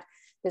look at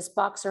this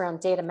box around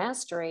data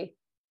mastery,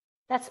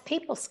 that's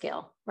people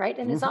skill, right?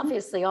 And it's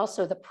obviously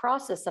also the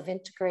process of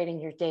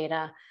integrating your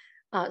data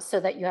so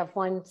that you have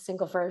one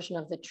single version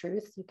of the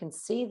truth. You can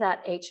see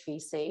that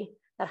HVC,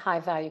 that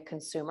high value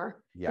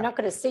consumer. Yeah. You're not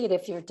going to see it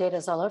if your data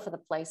is all over the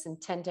place in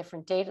 10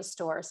 different data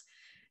stores.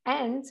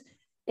 And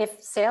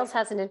if sales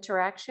has an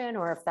interaction,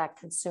 or if that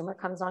consumer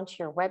comes onto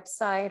your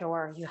website,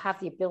 or you have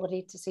the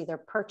ability to see their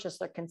purchase,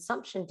 their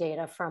consumption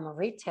data from a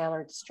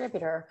retailer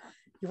distributor,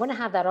 you want to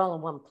have that all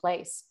in one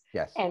place.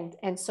 Yes.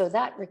 And so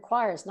that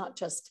requires not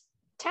just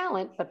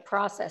talent, but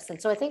process.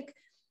 And so I think,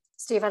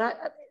 Steve,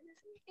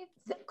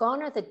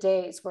 gone are the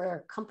days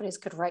where companies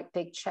could write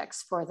big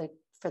checks for the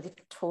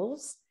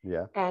tools.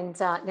 Yeah. And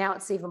now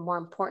it's even more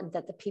important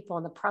that the people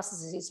and the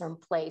processes are in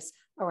place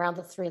around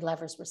the three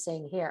levers we're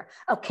seeing here.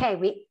 Okay,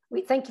 we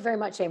thank you very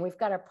much, Amy. We've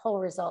got our poll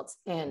results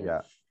in.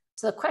 Yeah.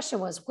 So the question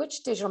was,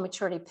 which digital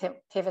maturity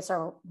pivots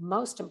are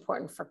most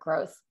important for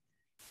growth?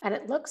 And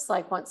it looks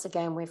like, once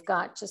again, we've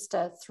got just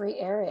 3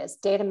 areas,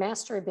 data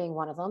mastery being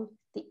one of them,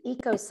 the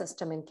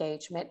ecosystem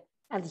engagement,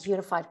 and the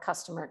unified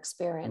customer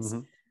experience.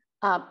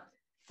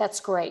 That's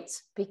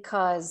great,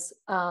 because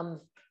I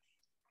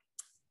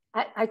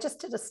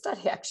just did a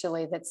study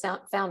actually that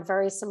found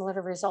very similar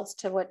to results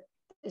to what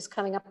is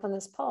coming up on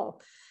this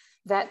poll,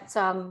 that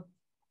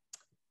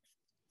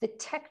the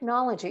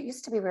technology, it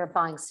used to be we were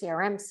buying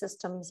CRM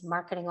systems,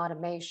 marketing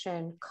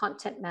automation,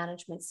 content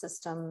management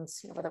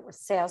systems, whether it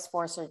was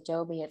Salesforce or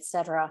Adobe, et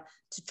cetera,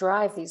 to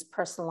drive these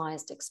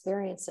personalized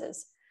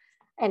experiences.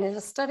 And in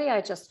a study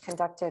I just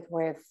conducted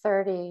with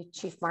 30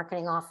 chief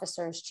marketing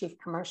officers, chief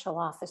commercial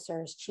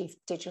officers, chief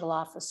digital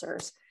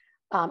officers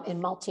in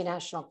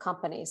multinational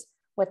companies,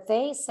 what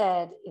they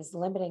said is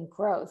limiting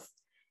growth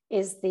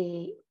is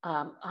the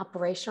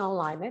operational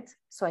alignment.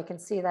 So I can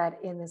see that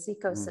in this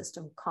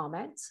ecosystem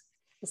comment,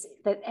 is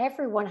that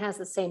everyone has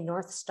the same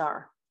North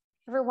Star.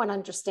 Everyone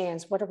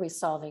understands, what are we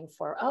solving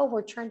for? Oh,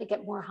 we're trying to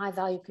get more high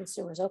value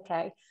consumers.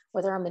 Okay,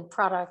 whether I'm in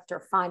product or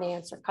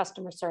finance or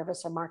customer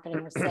service or marketing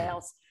or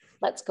sales,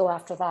 let's go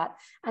after that.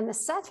 And the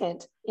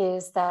second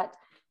is that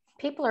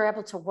people are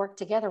able to work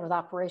together with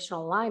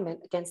operational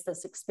alignment against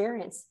this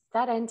experience.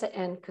 That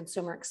end-to-end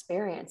consumer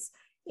experience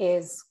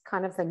is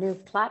kind of the new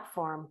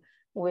platform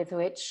with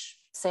which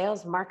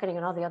sales, marketing,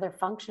 and all the other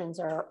functions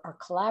are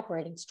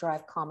collaborating to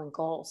drive common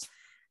goals.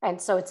 And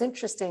so it's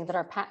interesting that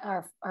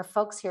our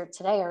folks here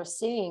today are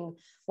seeing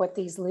what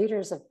these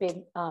leaders of big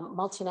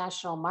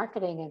multinational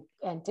marketing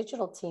and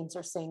digital teams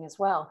are seeing as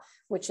well,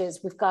 which is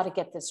we've got to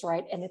get this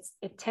right. And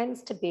it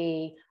tends to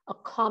be a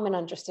common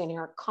understanding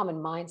or a common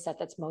mindset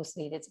that's most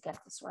needed to get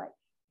this right.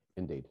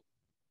 Indeed.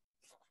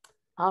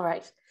 All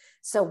right.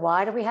 So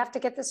why do we have to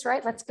get this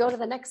right? Let's go to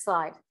the next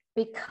slide.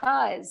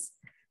 Because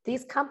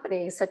these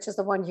companies, such as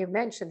the one you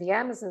mentioned, the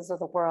Amazons of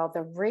the world,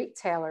 the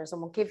retailers,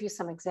 and we'll give you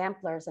some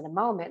exemplars in a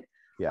moment,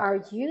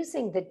 are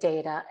using the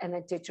data and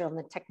the digital and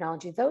the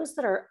technology. Those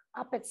that are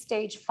up at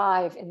stage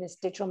 5 in this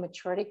digital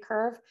maturity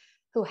curve,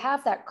 who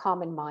have that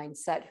common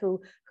mindset,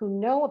 who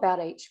know about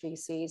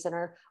HVCs and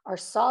are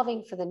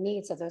solving for the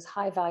needs of those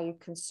high value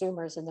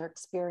consumers and their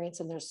experience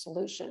and their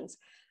solutions,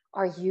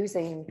 are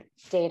using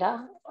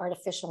data,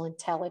 artificial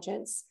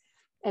intelligence,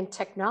 and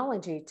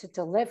technology to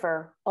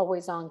deliver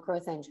always on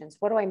growth engines.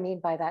 What do I mean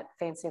by that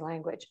fancy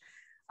language?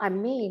 I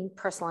mean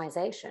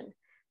personalization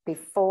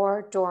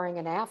before, during,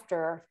 and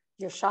after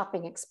your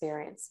shopping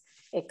experience.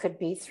 It could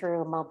be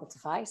through a mobile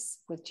device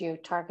with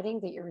geo-targeting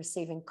that you're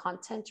receiving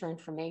content or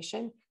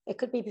information. It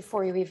could be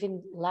before you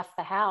even left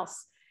the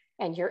house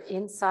and you're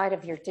inside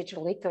of your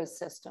digital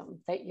ecosystem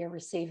that you're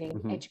receiving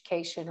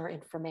education or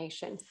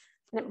information.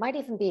 And it might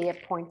even be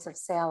at points of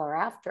sale or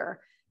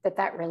after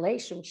that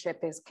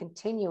relationship is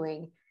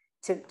continuing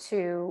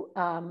to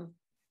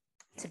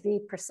be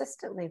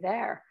persistently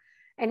there.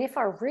 And if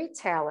our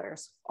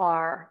retailers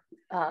are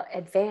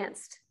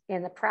advanced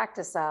in the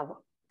practice of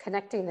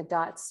connecting the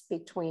dots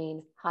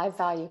between high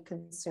value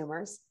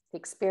consumers, the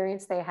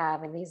experience they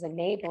have, and these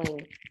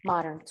enabling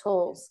modern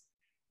tools,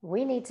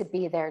 we need to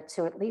be there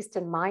to, at least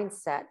in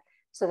mindset,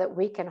 so that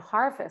we can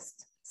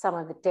harvest some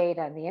of the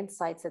data and the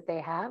insights that they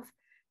have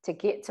to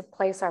get to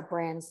place our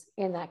brands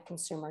in that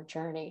consumer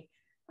journey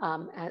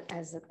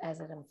as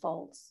it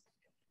unfolds.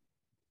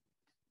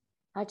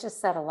 I just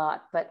said a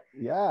lot, but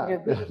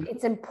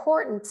it's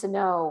important to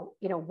know,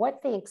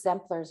 what the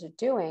exemplars are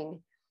doing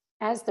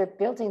as they're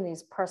building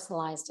these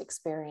personalized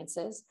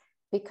experiences,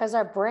 because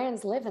our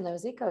brands live in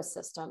those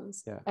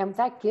ecosystems. And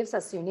that gives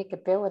us a unique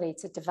ability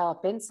to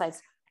develop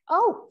insights.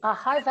 Oh, a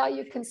high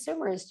value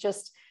consumer is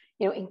just,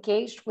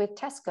 engaged with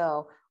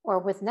Tesco or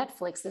with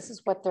Netflix. This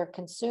is what they're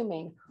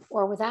consuming.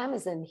 Or with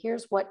Amazon,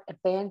 here's what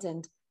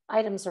abandoned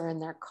items are in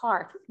their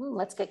cart.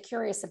 Let's get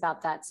curious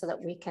about that so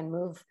that we can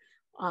move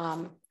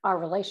our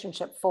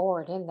relationship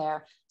forward in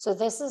there. So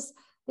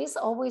these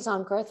always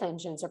on growth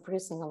engines are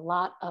producing a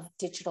lot of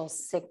digital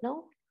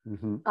signal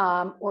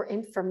or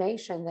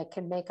information that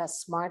can make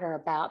us smarter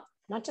about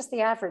not just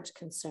the average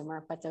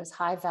consumer, but those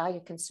high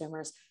value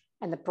consumers,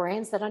 and the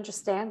brands that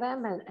understand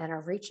them and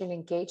are reaching,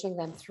 engaging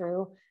them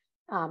through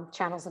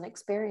channels and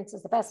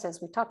experiences. The best,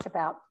 as we talked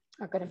about,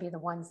 are going to be the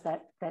ones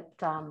that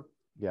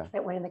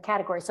that win in the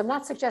category. So I'm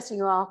not suggesting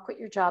you all quit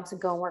your jobs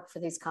and go and work for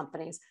these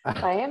companies,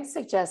 but I am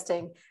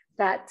suggesting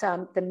that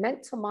the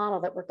mental model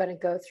that we're going to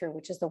go through,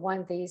 which is the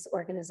one these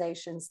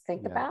organizations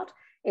think about,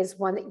 is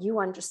one that you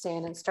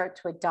understand and start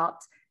to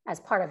adopt as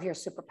part of your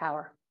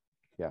superpower.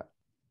 Yeah.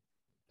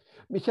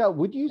 Michelle,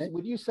 would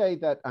you say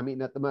that, I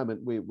mean, at the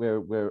moment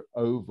we're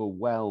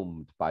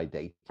overwhelmed by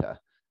data,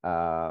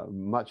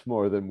 much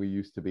more than we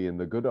used to be in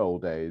the good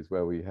old days,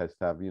 where we had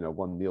to have,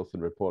 one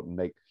Nielsen report and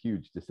make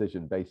huge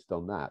decision based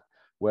on that.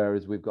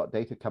 Whereas we've got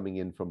data coming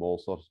in from all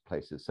sorts of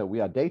places. So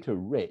we are data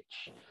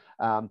rich.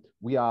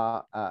 We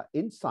are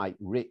insight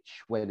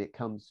rich when it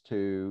comes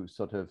to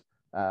sort of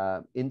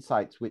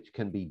insights which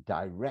can be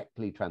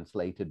directly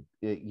translated,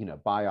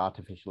 by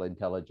artificial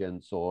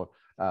intelligence, or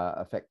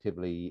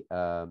effectively,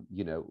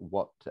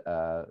 what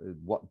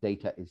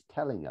data is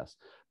telling us.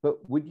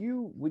 But would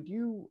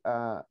you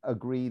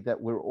agree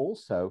that we're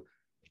also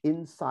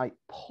insight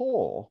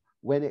poor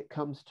when it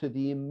comes to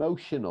the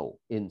emotional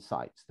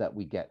insights that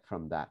we get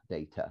from that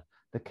data,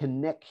 the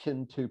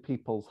connection to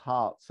people's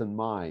hearts and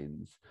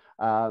minds?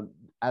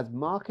 As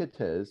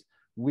marketers,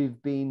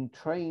 we've been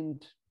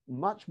trained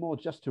much more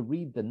just to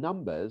read the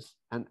numbers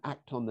and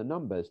act on the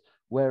numbers.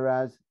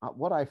 Whereas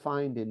what I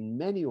find in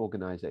many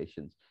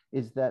organizations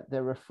is that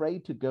they're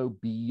afraid to go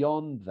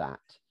beyond that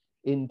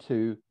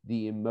into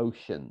the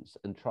emotions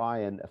and try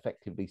and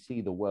effectively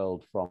see the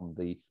world from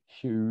the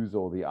shoes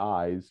or the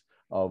eyes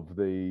of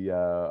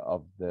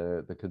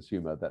the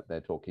consumer that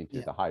they're talking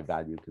to, the high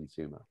value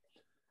consumer.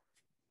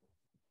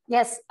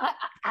 Yes,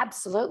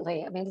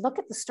 absolutely. I mean, look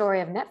at the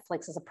story of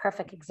Netflix as a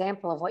perfect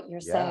example of what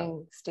you're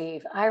saying,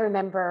 Steve. I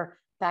remember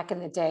back in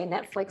the day,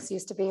 Netflix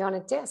used to be on a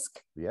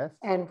disc. Yes.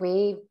 And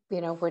we,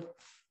 would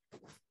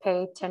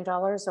pay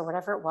 $10 or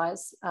whatever it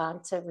was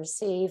to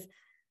receive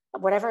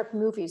whatever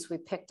movies we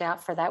picked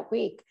out for that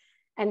week.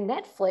 And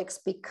Netflix,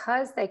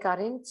 because they got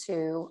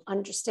into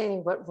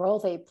understanding what role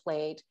they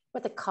played,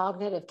 what the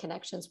cognitive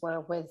connections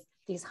were with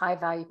these high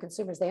value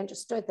consumers, they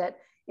understood that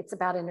it's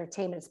about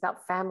entertainment, it's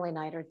about family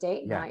night or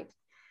date night,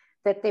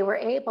 that they were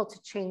able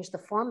to change the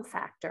form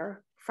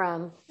factor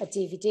from a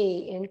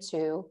DVD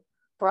into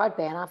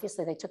broadband.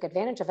 Obviously, they took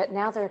advantage of it.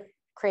 Now they're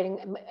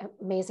creating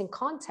amazing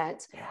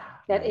content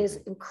that is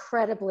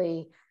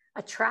incredibly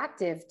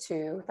attractive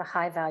to the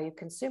high value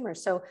consumer.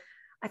 So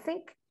I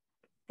think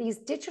these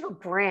digital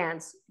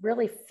brands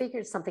really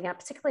figured something out,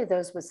 particularly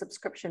those with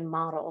subscription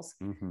models,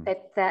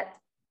 that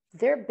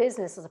their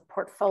business is a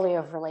portfolio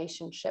of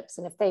relationships.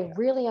 And if they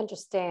really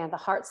understand the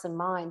hearts and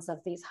minds of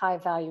these high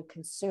value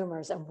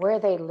consumers and where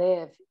they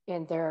live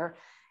in their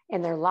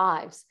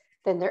lives,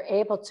 then they're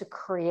able to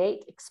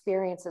create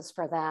experiences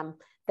for them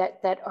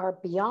that are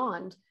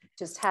beyond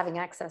just having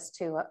access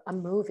to a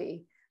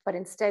movie, but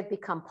instead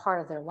become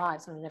part of their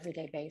lives on an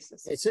everyday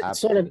basis. It's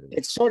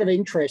sort of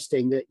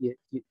interesting that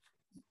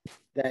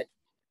that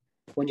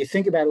when you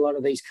think about a lot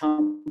of these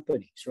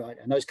companies, right,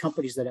 and those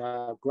companies that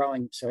are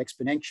growing so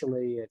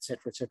exponentially, et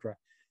cetera,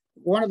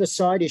 one of the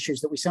side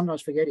issues that we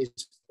sometimes forget is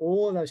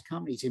all of those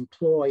companies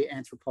employ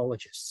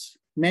anthropologists.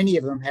 Many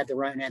of them have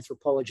their own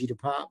anthropology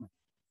department.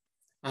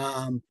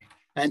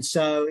 And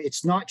so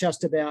it's not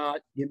just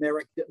about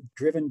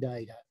numeric-driven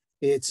data.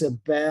 It's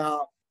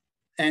about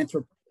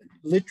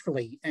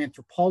literally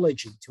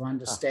anthropology to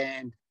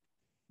understand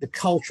the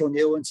cultural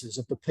nuances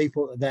of the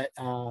people that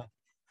are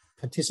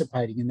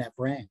participating in that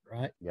brand,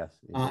 right? Yes.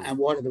 And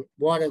what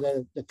are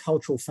the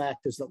cultural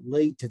factors that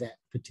lead to that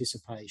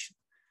participation?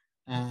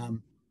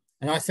 And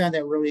I found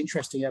that really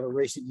interesting over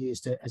recent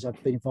years, as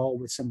I've been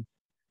involved with some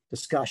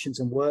discussions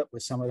and work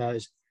with some of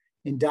those,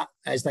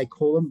 as they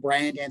call them,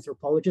 brand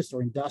anthropologists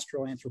or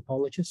industrial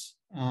anthropologists.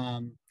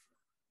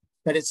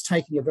 But it's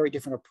taking a very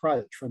different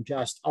approach from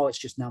just, it's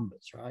just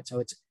numbers, right? So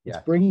it's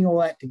bringing all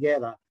that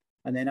together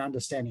and then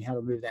understanding how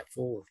to move that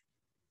forward.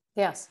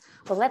 Yes.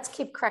 Well, let's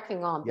keep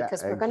cracking on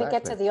because we're going to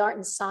get to the art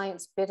and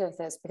science bit of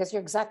this, because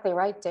you're exactly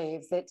right,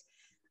 Dave, that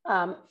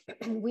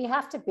we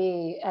have to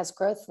be, as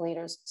growth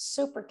leaders,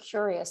 super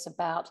curious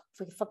about,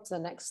 if we flip to the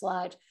next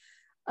slide,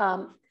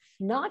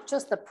 not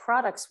just the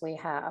products we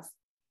have,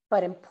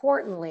 but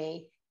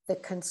importantly, the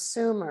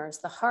consumers,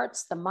 the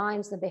hearts, the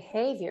minds, the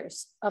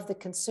behaviors of the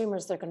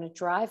consumers that are going to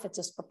drive a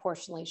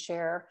disproportionately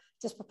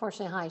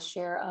high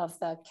share of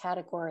the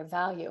category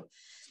value.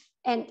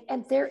 And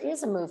there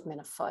is a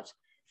movement afoot.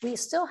 We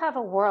still have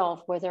a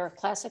world where there are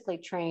classically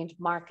trained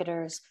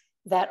marketers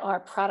that are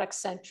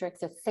product-centric.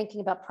 They're thinking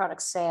about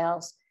product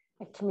sales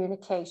and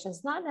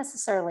communications, not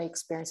necessarily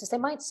experiences. They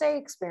might say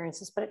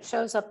experiences, but it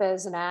shows up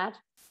as an ad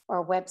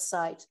or a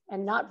website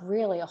and not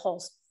really a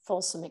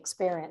fulsome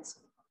experience.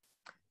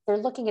 They're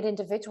looking at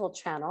individual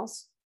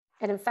channels.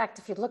 And in fact,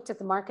 if you looked at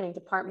the marketing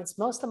departments,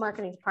 most of the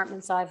marketing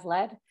departments I've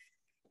led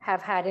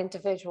have had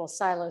individual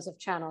silos of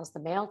channels. The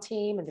mail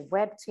team and the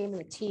web team and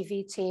the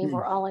TV team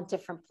were all in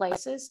different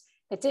places.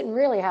 It didn't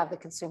really have the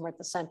consumer at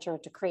the center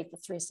to create the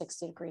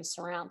 360-degree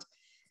surround.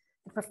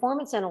 The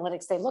performance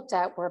analytics they looked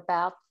at were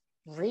about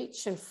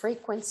reach and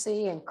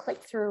frequency and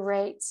click-through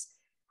rates.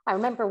 I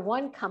remember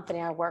one company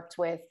I worked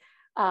with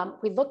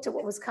we looked at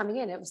what was coming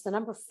in. It was the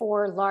number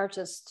 4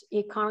 largest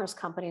e-commerce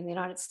company in the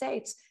United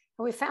States.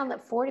 And we found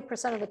that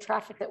 40% of the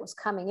traffic that was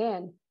coming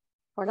in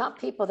were not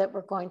people that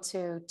were going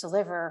to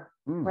deliver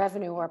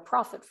revenue or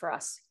profit for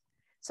us.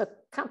 So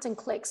counting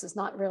clicks is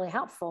not really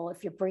helpful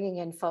if you're bringing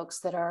in folks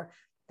that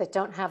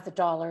don't have the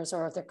dollars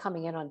or they're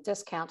coming in on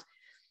discount.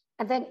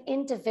 And then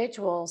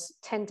individuals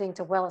tending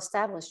to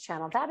well-established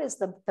channel. That is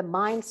the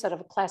mindset of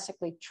a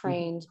classically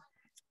trained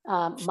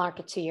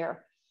marketeer,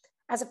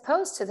 as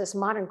opposed to this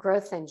modern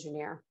growth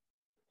engineer.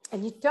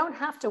 And you don't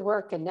have to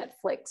work in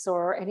Netflix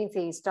or any of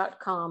these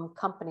 .com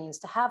companies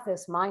to have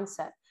this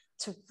mindset,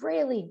 to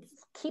really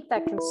keep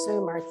that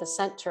consumer at the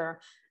center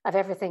of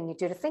everything you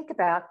do, to think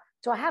about,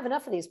 do I have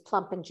enough of these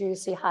plump and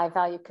juicy, high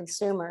value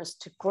consumers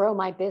to grow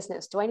my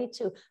business? Do I need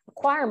to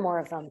acquire more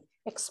of them,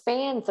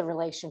 expand the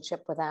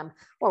relationship with them,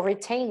 or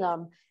retain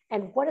them?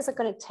 And what is it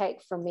going to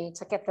take for me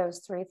to get those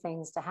 3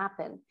 things to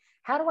happen?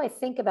 How do I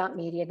think about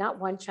media, not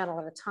one channel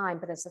at a time,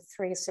 but as a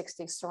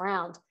 360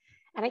 surround?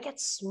 And I get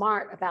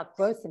smart about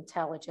growth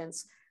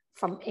intelligence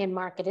from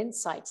in-market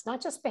insights,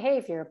 not just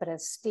behavior, but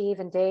as Steve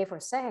and Dave were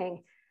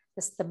saying,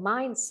 this the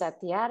mindset,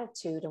 the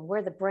attitude, and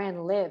where the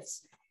brand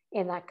lives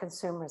in that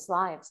consumer's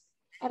lives.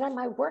 And am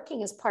I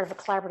working as part of a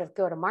collaborative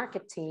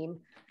go-to-market team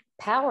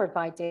powered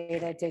by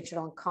data,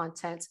 digital, and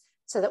content,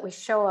 so that we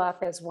show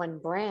up as one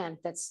brand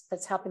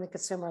that's helping the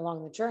consumer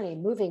along the journey,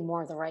 moving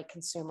more of the right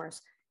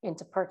consumers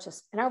into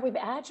purchase? And are we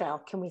agile?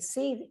 Can we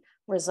see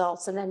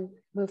results and then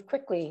move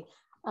quickly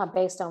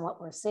based on what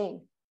we're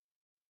seeing?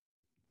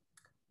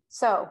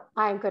 So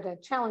I'm going to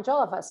challenge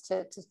all of us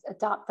to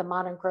adopt the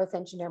modern growth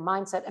engineer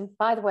mindset. And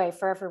by the way,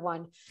 for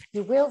everyone,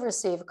 you will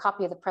receive a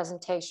copy of the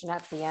presentation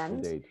at the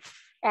end. Indeed.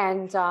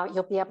 And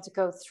you'll be able to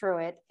go through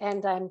it.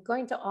 And I'm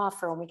going to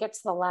offer, when we get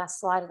to the last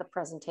slide of the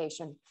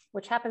presentation,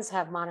 which happens to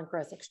have Modern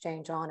Growth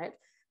Exchange on it,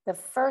 the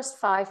first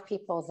 5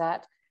 people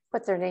that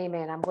put their name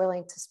in, I'm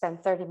willing to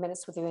spend 30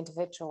 minutes with you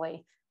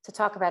individually to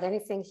talk about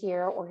anything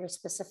here or your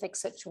specific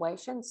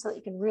situation, so that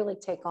you can really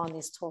take on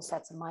these tool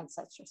sets and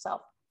mindsets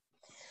yourself.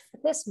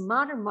 But this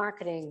modern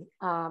marketing,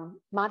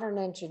 modern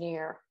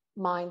engineer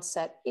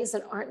mindset is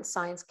an art and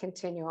science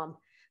continuum.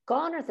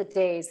 Gone are the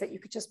days that you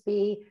could just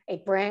be a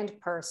brand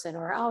person,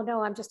 or, oh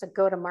no, I'm just a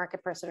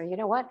go-to-market person, or, you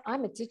know what,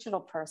 I'm a digital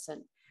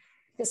person.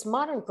 This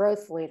modern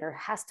growth leader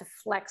has to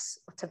flex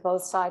to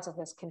both sides of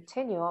this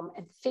continuum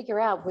and figure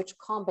out which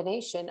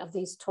combination of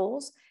these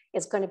tools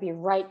is going to be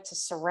right to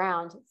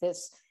surround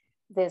this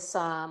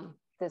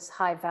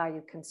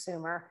high-value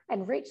consumer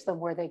and reach them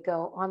where they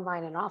go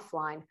online and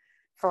offline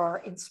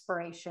for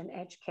inspiration,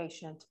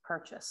 education, and to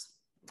purchase.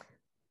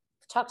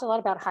 We've talked a lot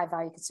about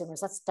high-value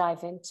consumers. Let's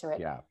dive into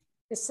it. Yeah.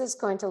 This is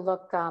going to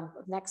look,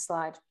 next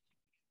slide,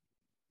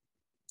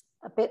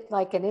 a bit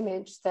like an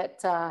image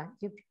that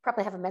you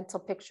probably have a mental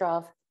picture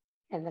of,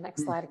 and the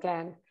next slide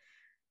again.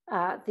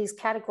 These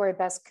category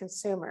best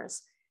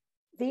consumers.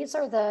 These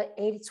are the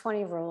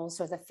 80-20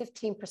 rules, or the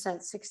 15%,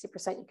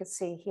 60% you can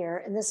see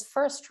here. In this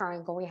first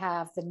triangle, we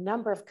have the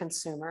number of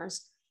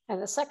consumers,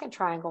 and the second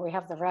triangle, we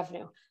have the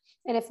revenue.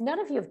 And if none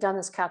of you have done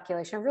this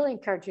calculation, I really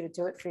encourage you to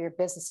do it for your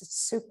business. It's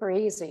super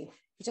easy.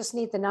 You just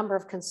need the number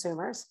of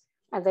consumers,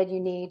 and then you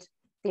need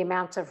the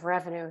amount of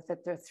revenue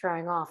that they're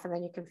throwing off. And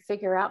then you can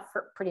figure out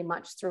for pretty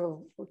much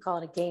through, we call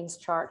it a gains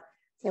chart,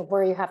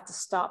 where you have to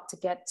stop to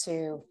get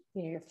to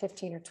your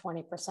 15 or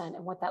 20%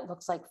 and what that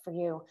looks like for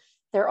you.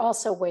 There are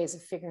also ways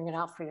of figuring it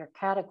out for your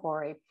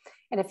category.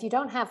 And if you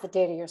don't have the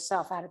data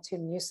yourself, attitude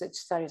and usage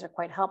studies are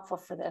quite helpful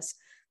for this.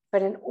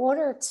 But in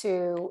order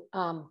to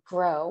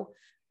grow,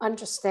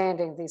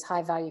 understanding these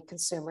high value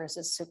consumers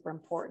is super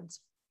important.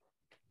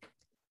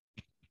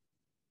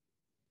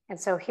 And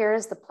so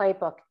here's the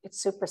playbook.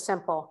 It's super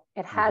simple.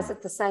 It has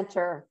at the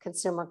center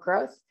consumer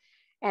growth,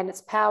 and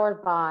it's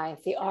powered by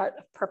the art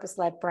of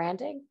purpose-led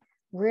branding,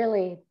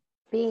 really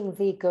being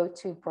the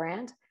go-to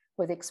brand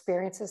with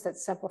experiences that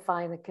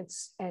simplify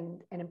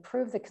and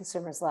improve the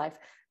consumer's life,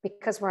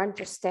 because we're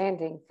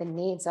understanding the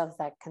needs of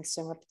that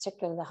consumer,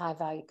 particularly the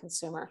high-value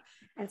consumer.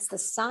 And it's the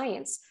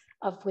science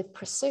of, with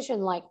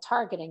precision-like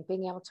targeting,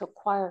 being able to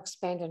acquire,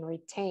 expand, and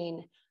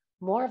retain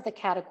more of the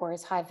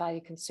category's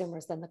high-value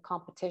consumers than the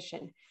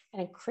competition.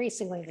 And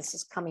increasingly, this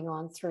is coming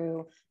on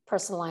through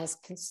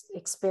personalized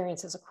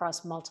experiences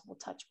across multiple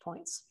touch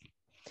points.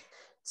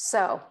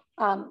 So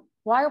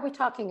why are we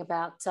talking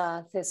about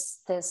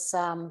this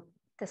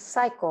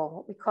cycle,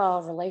 what we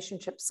call a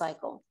relationship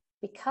cycle?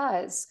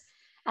 Because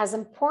as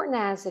important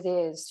as it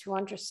is to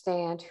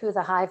understand who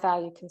the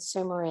high-value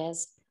consumer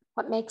is,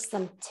 what makes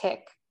them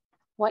tick,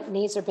 what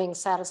needs are being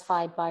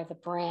satisfied by the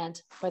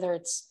brand, whether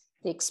it's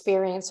the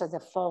experience or the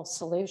full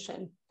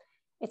solution,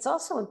 it's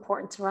also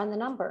important to run the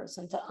numbers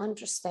and to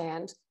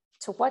understand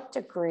to what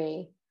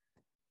degree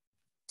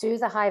do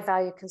the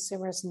high-value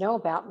consumers know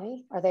about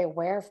me? Are they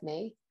aware of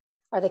me?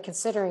 Are they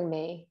considering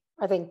me?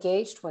 Are they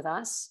engaged with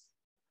us?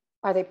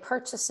 Are they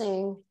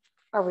purchasing?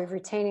 Are we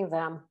retaining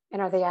them?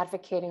 And are they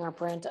advocating our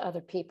brand to other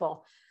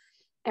people?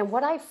 And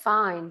what I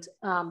find,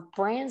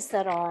 brands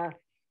that are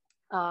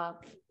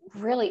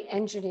really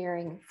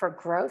engineering for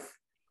growth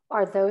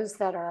are those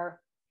that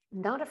are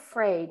not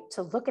afraid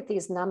to look at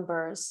these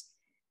numbers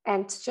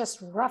and to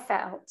just rough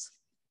out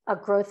a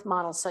growth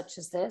model such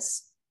as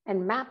this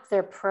and map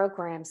their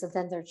programs and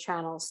then their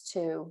channels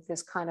to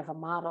this kind of a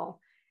model.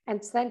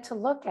 And then to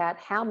look at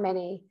how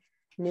many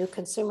new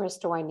consumers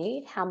do I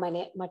need,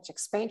 much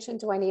expansion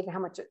do I need, and how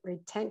much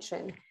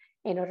retention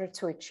in order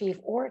to achieve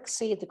or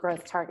exceed the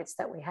growth targets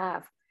that we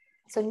have.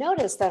 So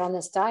notice that on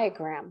this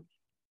diagram,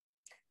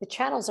 the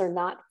channels are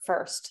not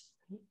first,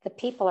 the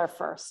people are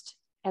first,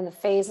 and the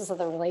phases of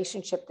the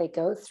relationship they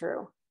go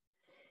through.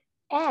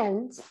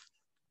 And,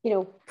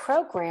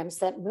 programs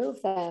that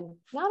move them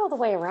not all the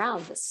way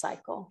around this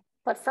cycle,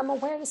 but from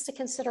awareness to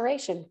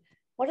consideration.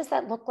 What does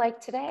that look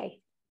like today?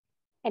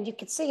 And you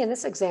can see in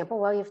this example,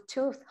 well, you have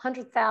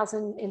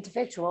 200,000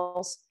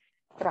 individuals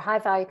that are high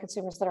value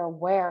consumers that are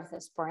aware of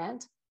this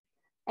brand,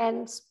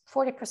 and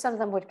 40% of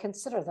them would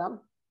consider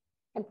them.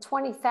 And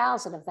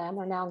 20,000 of them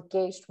are now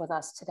engaged with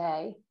us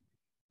today.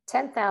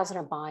 10,000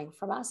 are buying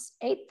from us.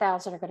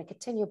 8,000 are going to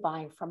continue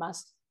buying from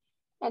us.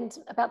 And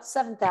about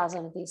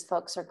 7,000 of these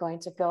folks are going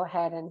to go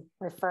ahead and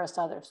refer us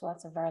to others. So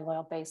that's a very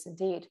loyal base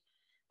indeed.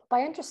 But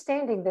by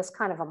understanding this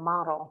kind of a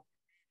model,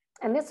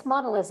 and this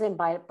model is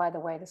by the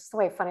way, this is the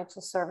way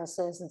financial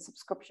services and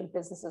subscription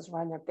businesses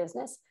run their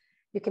business.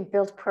 You can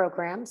build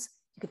programs.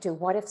 You can do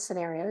what-if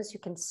scenarios. You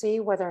can see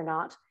whether or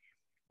not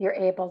you're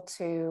able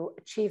to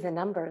achieve the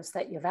numbers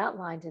that you've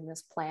outlined in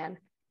this plan.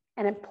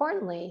 And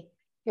importantly,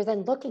 you're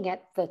then looking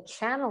at the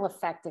channel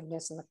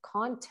effectiveness in the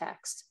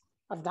context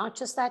of not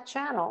just that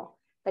channel,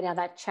 but now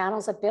that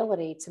channel's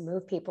ability to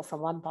move people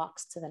from one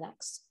box to the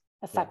next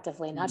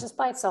effectively, not just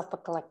by itself,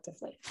 but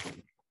collectively.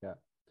 Yeah.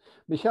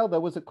 Michelle, there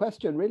was a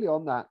question really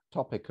on that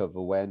topic of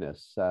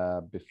awareness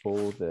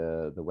before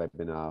the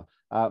webinar.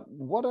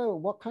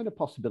 What kind of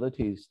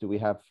possibilities do we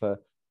have for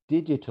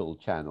digital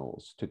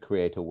channels to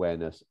create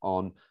awareness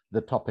on the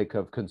topic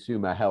of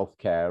consumer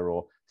healthcare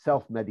or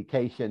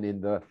self-medication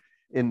in the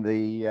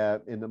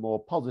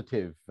more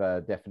positive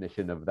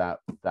definition of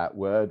that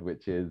word,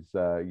 which is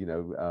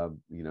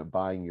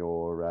buying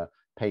your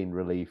pain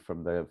relief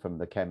from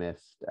the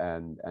chemist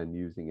and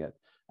using it,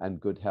 and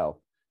good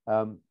health.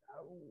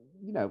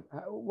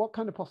 What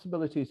kind of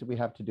possibilities do we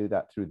have to do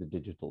that through the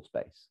digital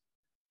space?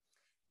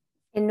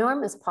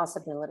 Enormous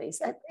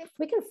possibilities. If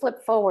we can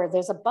flip forward,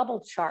 there's a bubble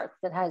chart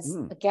that has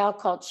a gal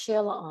called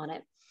Sheila on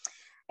it.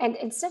 And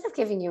instead of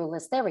giving you a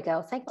list, there we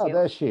go. Thank you. Oh,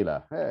 there's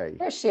Sheila. Hey.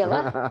 There's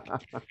Sheila.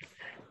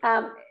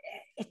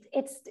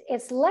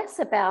 It's less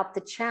about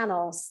the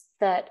channels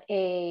that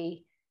I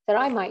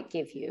might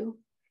give you,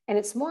 and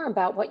it's more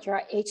about what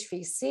your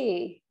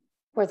HVC,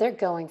 where they're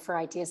going for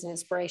ideas and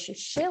inspiration.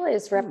 Sheila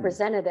is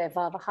representative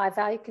of a high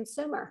value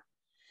consumer.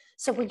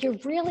 So when you're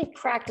really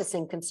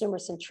practicing consumer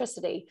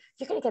centricity,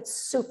 you're going to get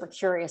super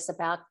curious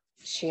about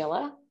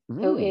Sheila,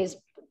 who is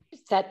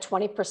that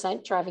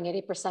 20% driving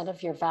 80%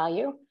 of your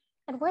value.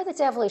 And where the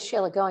devil is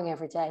Sheila going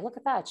every day? Look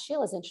at that.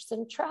 Sheila's interested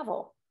in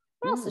travel.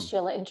 Where else is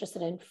Sheila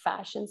interested in?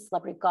 Fashion,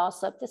 celebrity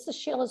gossip. This is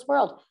Sheila's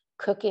world.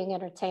 Cooking,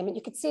 entertainment.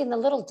 You can see in the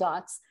little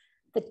dots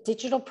the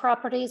digital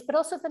properties, but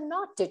also the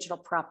not digital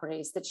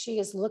properties that she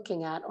is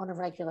looking at on a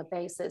regular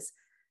basis.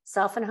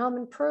 Self and home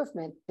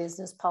improvement,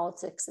 business,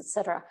 politics,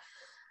 etc.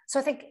 So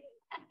I think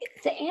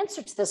the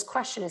answer to this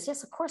question is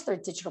yes, of course there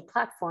are digital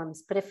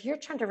platforms, but if you're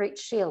trying to reach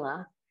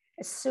Sheila,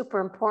 it's super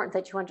important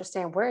that you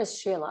understand where is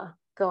Sheila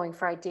going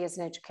for ideas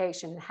and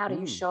education, and how do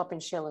you show up in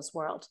Sheila's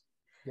world?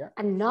 Yeah.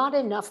 And not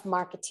enough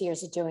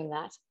marketeers are doing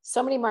that.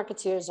 So many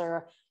marketeers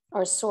are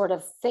sort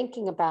of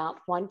thinking about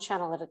one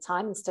channel at a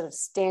time instead of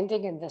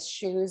standing in the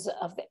shoes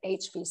of the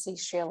HVC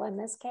Sheila in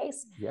this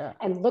case,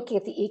 and looking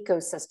at the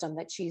ecosystem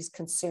that she's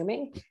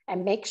consuming,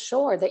 and make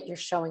sure that you're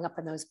showing up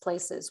in those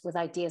places with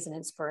ideas and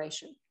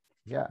inspiration.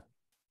 Yeah,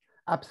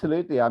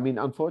 absolutely. I mean,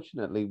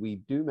 unfortunately, we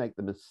do make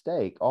the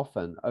mistake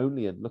often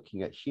only at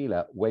looking at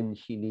Sheila when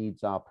she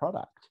needs our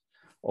product,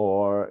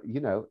 or,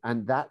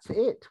 and that's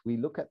it. We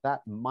look at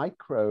that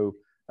micro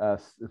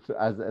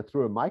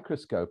through a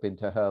microscope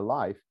into her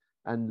life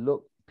and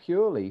look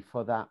purely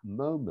for that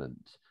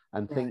moment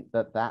and think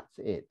that that's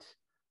it.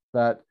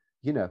 But,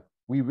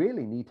 we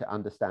really need to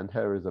understand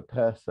her as a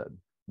person,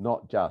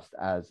 not just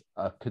as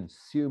a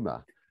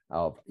consumer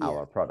of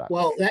our product.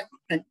 Well,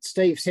 and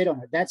Steve said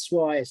on it, that's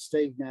why, as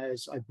Steve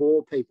knows, I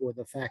bore people with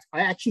the fact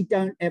I actually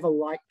don't ever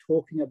like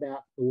talking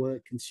about the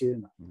word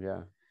consumer.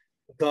 Yeah.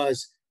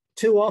 Because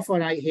too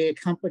often I hear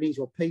companies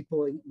or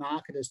people,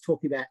 marketers,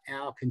 talking about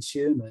our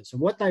consumers.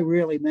 And what they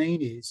really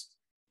mean is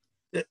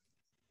that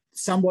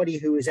somebody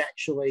who is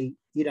actually,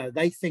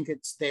 they think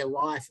it's their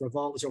life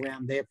revolves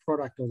around their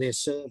product or their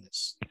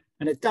service.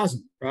 And it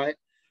doesn't, right?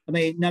 I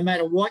mean, no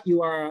matter what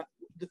you are,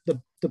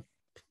 the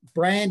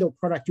brand or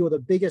product you're the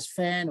biggest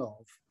fan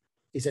of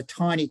is a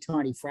tiny,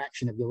 tiny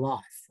fraction of your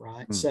life,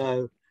 right?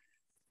 So,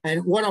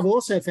 and what I've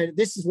also found,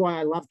 this is why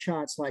I love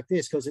charts like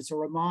this, because it's a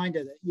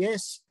reminder that,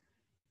 yes,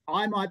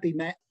 I might be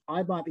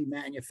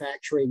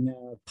manufacturing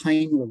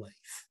pain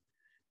relief,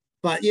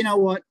 but you know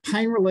what?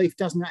 Pain relief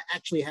doesn't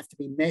actually have to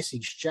be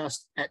messaged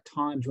just at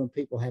times when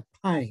people have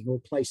pain or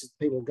places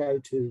people go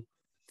to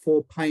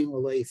for pain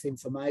relief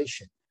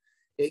information.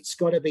 It's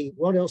got to be,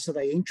 what else are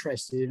they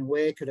interested in?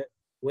 Where could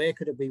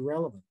it be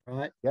relevant,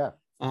 right? Yeah.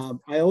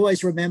 I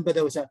always remember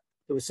there was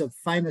some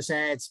famous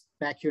ads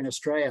back here in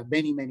Australia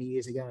many, many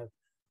years ago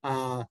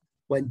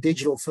when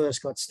digital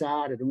first got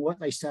started, and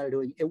what they started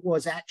doing, it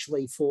was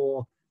actually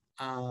for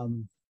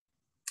Barocca.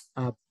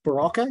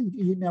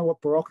 You know what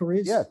Barocca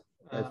is? Yes.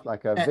 It's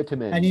like a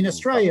vitamin. And in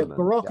Australia,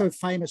 supplement. Barocca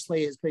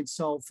famously has been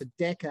sold for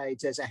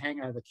decades as a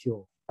hangover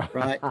cure,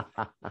 right?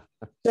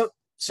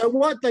 So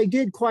what they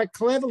did quite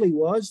cleverly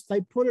was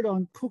they put it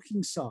on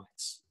cooking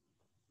sites,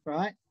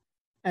 right?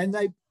 And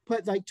they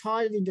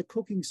tied it into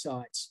cooking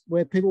sites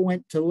where people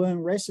went to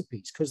learn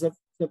recipes, because the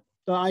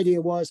idea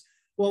was,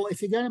 well,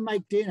 if you're going to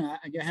make dinner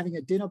and you're having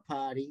a dinner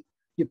party,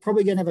 you're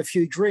probably going to have a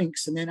few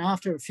drinks, and then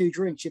after a few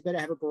drinks, you better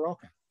have a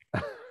Barocca.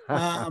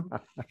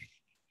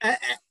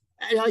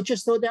 And I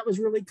just thought that was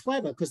really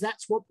clever, because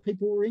that's what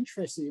people were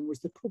interested in, was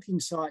the cooking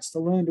sites to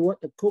learn what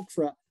to cook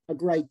for a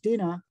great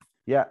dinner.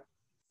 Yeah.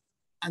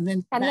 And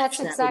then that's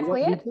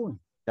exactly it.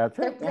 That's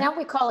it. Now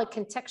we call it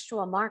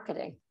contextual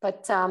marketing,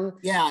 but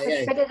yeah.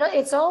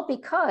 It's all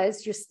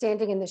because you're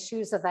standing in the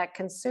shoes of that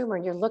consumer,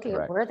 and you're looking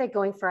at where are they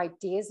going for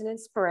ideas and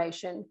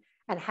inspiration,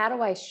 and how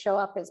do I show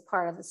up as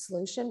part of the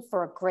solution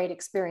for a great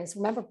experience.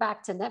 Remember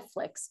back to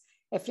Netflix,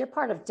 if you're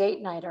part of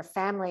date night or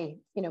family,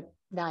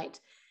 night,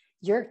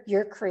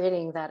 you're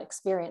creating that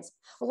experience.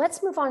 Well,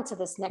 let's move on to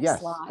this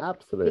next slide.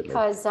 Absolutely.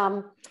 Because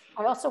I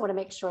also want to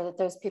make sure that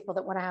those people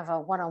that want to have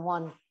a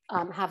one-on-one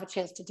have a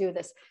chance to do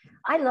this.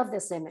 I love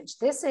this image.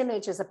 This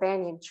image is a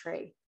banyan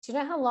tree. Do you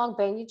know how long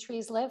banyan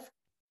trees live?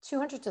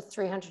 200 to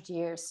 300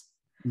 years.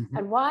 Mm-hmm.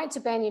 And why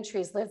do banyan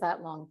trees live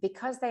that long?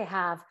 Because they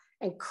have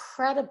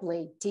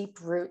incredibly deep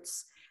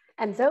roots.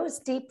 And those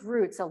deep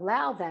roots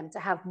allow them to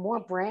have more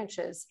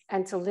branches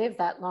and to live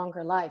that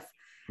longer life.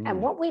 Mm.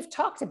 And what we've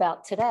talked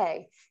about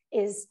today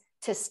is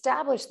to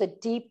establish the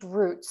deep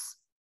roots,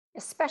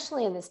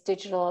 especially in this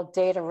digital,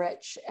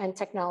 data-rich and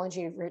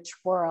technology-rich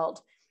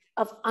world,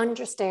 of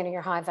understanding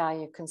your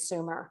high-value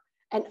consumer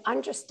and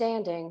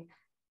understanding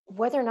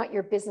whether or not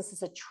your business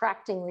is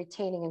attracting,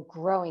 retaining, and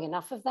growing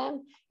enough of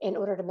them in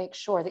order to make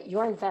sure that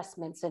your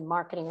investments in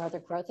marketing or other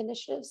growth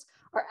initiatives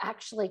are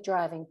actually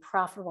driving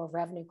profitable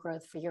revenue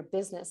growth for your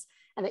business,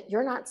 and that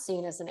you're not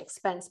seen as an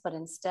expense, but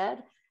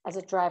instead as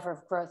a driver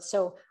of growth.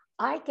 So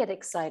I get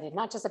excited,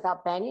 not just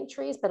about banyan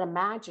trees, but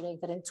imagining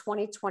that in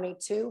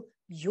 2022,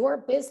 your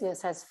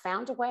business has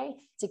found a way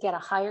to get a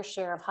higher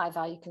share of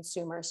high-value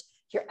consumers.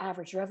 Your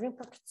average revenue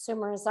per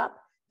consumer is up.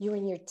 You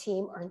and your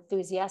team are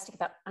enthusiastic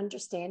about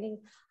understanding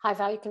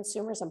high-value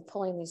consumers and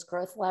pulling these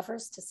growth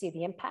levers to see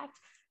the impact.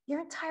 Your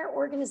entire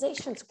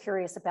organization's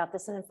curious about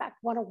this, and in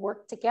fact, want to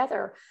work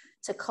together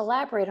to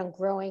collaborate on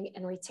growing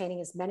and retaining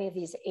as many of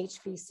these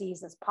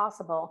HVCs as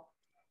possible,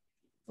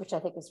 which I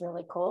think is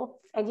really cool.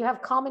 And you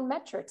have common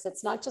metrics.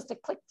 It's not just a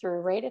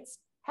click-through rate. It's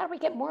how do we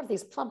get more of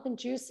these plump and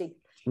juicy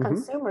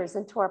consumers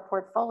into our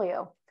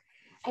portfolio?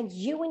 And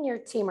you and your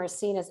team are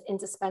seen as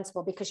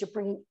indispensable because you're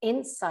bringing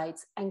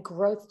insights and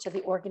growth to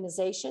the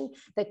organization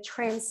that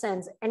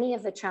transcends any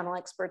of the channel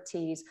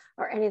expertise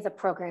or any of the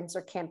programs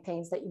or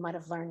campaigns that you might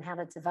have learned how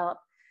to develop.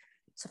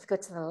 So if you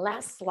go to the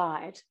last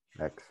slide.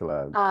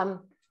 Excellent.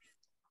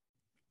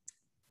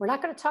 We're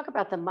not going to talk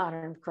about the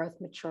modern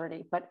growth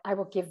maturity, but I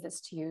will give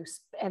this to you.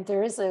 And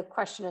there is a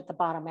question at the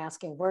bottom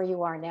asking where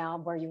you are now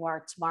and where you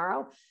are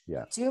tomorrow.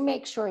 Yeah. Do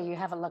make sure you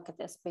have a look at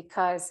this,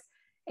 because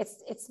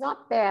it's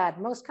not bad.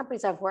 Most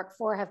companies I've worked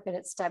for have been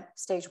at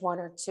stage 1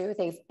 or 2.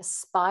 They've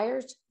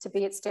aspired to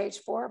be at stage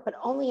 4, but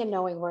only in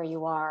knowing where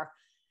you are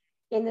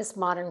in this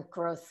modern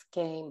growth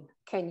game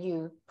can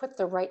you put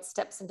the right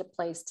steps into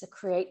place to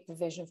create the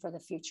vision for the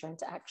future and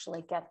to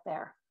actually get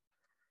there.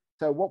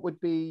 So what would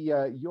be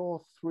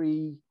your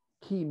 3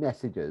 key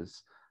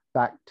messages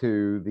back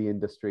to the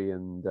industry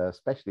and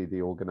especially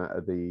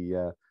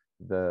the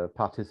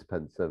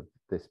participants of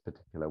this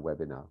particular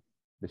webinar?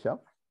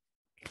 Michelle?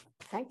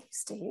 Thank you,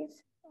 Steve.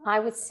 I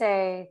would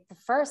say the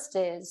first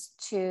is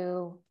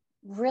to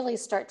really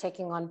start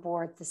taking on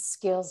board the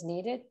skills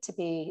needed to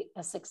be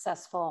a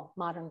successful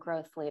modern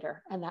growth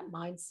leader, and that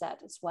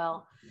mindset as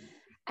well.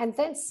 And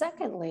then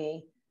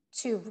secondly,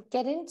 to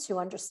get into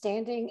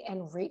understanding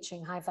and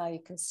reaching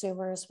high-value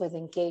consumers with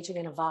engaging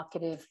and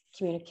evocative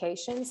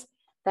communications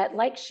that,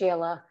 like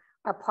Sheila,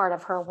 are part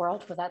of her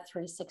world with that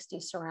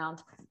 360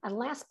 surround. And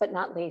last but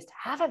not least,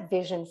 have a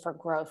vision for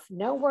growth.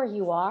 Know where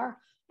you are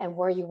and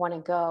where you want to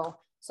go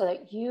so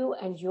that you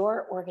and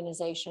your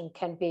organization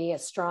can be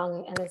as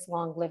strong and as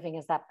long living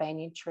as that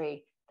banyan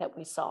tree that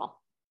we saw.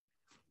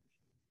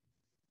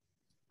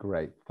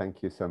 Great.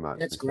 Thank you so much.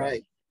 That's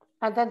great.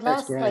 And then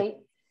lastly,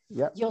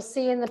 yep, you'll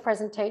see in the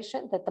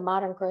presentation that the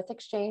Modern Growth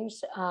Exchange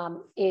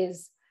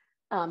is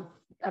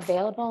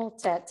available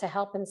to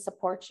help and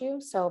support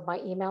you. So my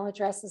email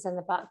address is in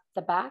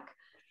the back.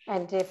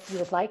 And if you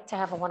would like to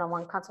have a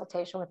one-on-one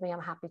consultation with me,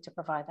 I'm happy to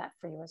provide that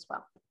for you as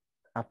well.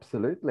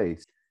 Absolutely.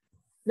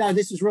 No,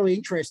 this is really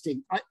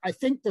interesting. I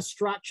think the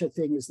structure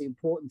thing is the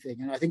important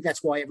thing. And I think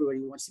that's why everybody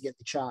wants to get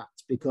the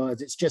charts,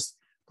 because it's just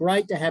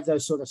great to have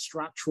those sort of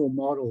structural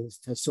models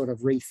to sort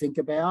of rethink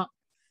about.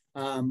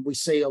 We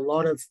see a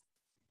lot of,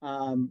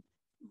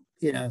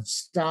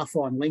 stuff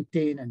on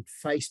LinkedIn and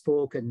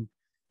Facebook, and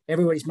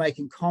everybody's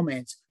making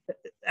comments.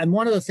 And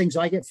one of the things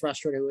I get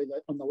frustrated with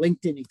on the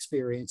LinkedIn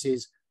experience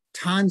is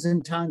tons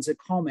and tons of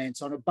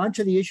comments on a bunch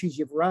of the issues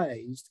you've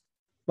raised,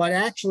 but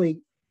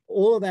actually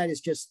all of that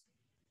is just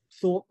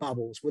thought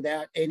bubbles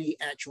without any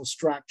actual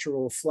structure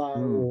or flow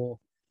or,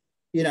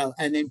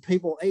 and then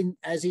people,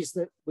 as is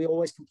that we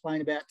always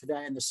complain about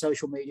today in the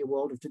social media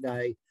world of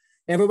today,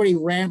 everybody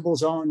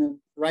rambles on and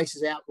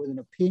races out with an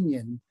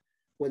opinion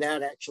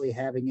without actually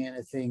having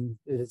anything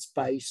that it's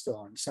based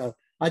on. So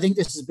I think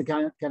this is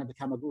going to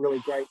become a really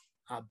great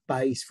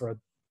base for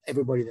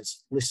everybody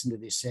that's listened to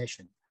this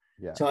session.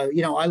 Yeah. So,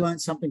 I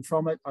learned something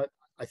from it.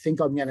 I think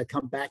I'm going to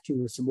come back to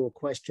you with some more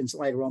questions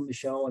later on,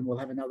 Michelle, and we'll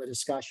have another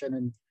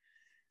discussion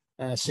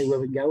and see where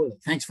we can go with it.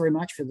 Thanks very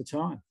much for the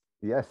time.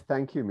 Yes,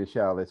 thank you,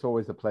 Michelle. It's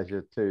always a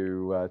pleasure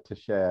to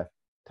share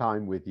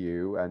time with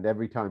you. And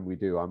every time we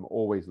do, I'm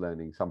always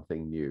learning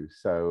something new.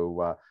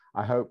 So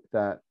I hope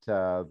that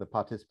the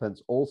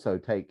participants also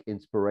take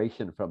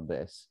inspiration from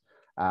this.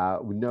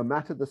 No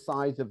matter the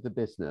size of the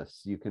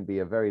business, you can be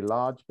a very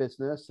large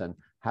business and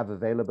have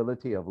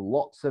availability of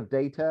lots of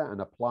data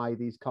and apply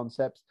these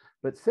concepts.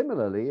 But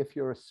similarly, if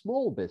you're a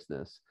small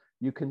business,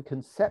 you can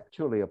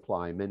conceptually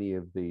apply many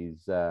of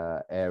these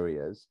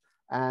areas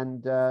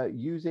and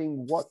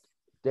using what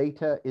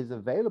data is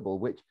available,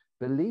 which,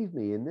 believe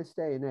me, in this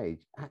day and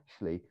age,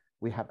 actually,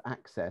 we have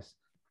access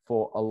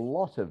for a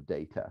lot of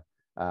data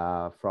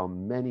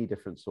from many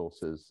different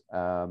sources.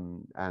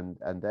 And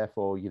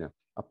therefore,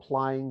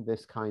 applying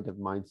this kind of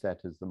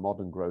mindset as the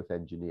modern growth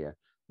engineer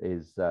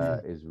is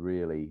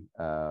really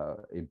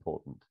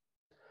important.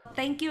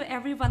 Thank you,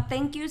 everyone.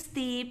 Thank you,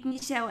 Steve,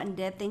 Michelle, and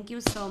Deb. Thank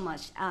you so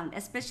much,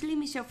 especially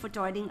Michelle, for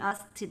joining us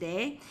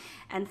today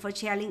and for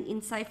sharing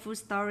insightful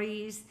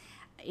stories,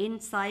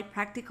 insight,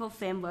 practical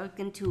framework,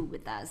 and tool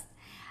with us.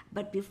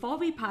 But before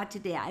we part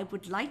today, I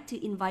would like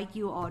to invite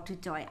you all to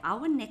join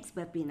our next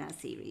webinar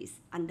series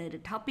under the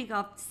topic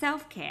of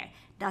Self-Care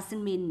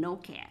Doesn't Mean No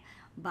Care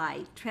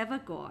by Trevor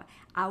Gore,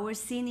 our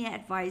Senior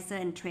Advisor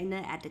and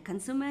Trainer at the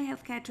Consumer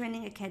Healthcare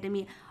Training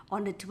Academy,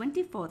 on the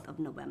 24th of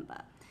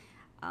November.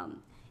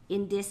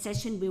 In this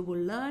session, we will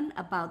learn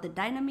about the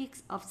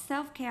dynamics of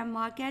self-care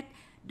market,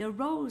 the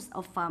roles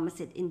of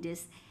pharmacists in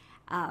this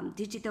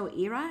digital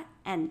era,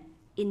 and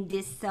in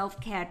this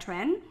self-care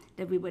trend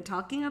that we were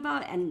talking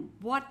about, and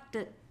what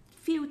the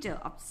future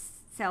of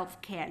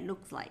self-care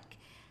looks like.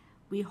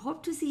 We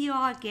hope to see you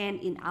all again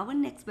in our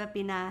next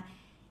webinar.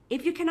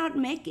 If you cannot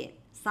make it,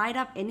 sign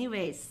up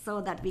anyways so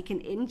that we can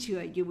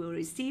ensure you will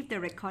receive the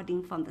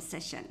recording from the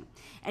session.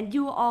 And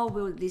you all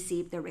will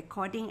receive the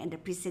recording and the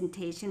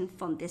presentation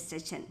from this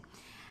session.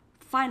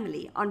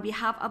 Finally, on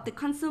behalf of the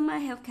Consumer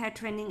Healthcare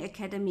Training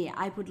Academy,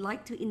 I would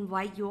like to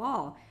invite you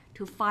all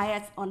to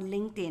find us on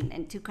LinkedIn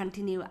and to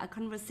continue a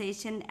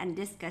conversation and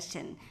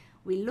discussion.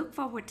 We look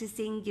forward to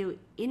seeing you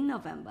in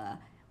November.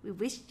 We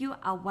wish you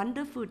a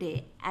wonderful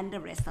day and the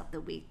rest of the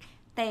week.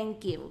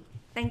 Thank you.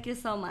 Thank you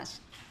so much.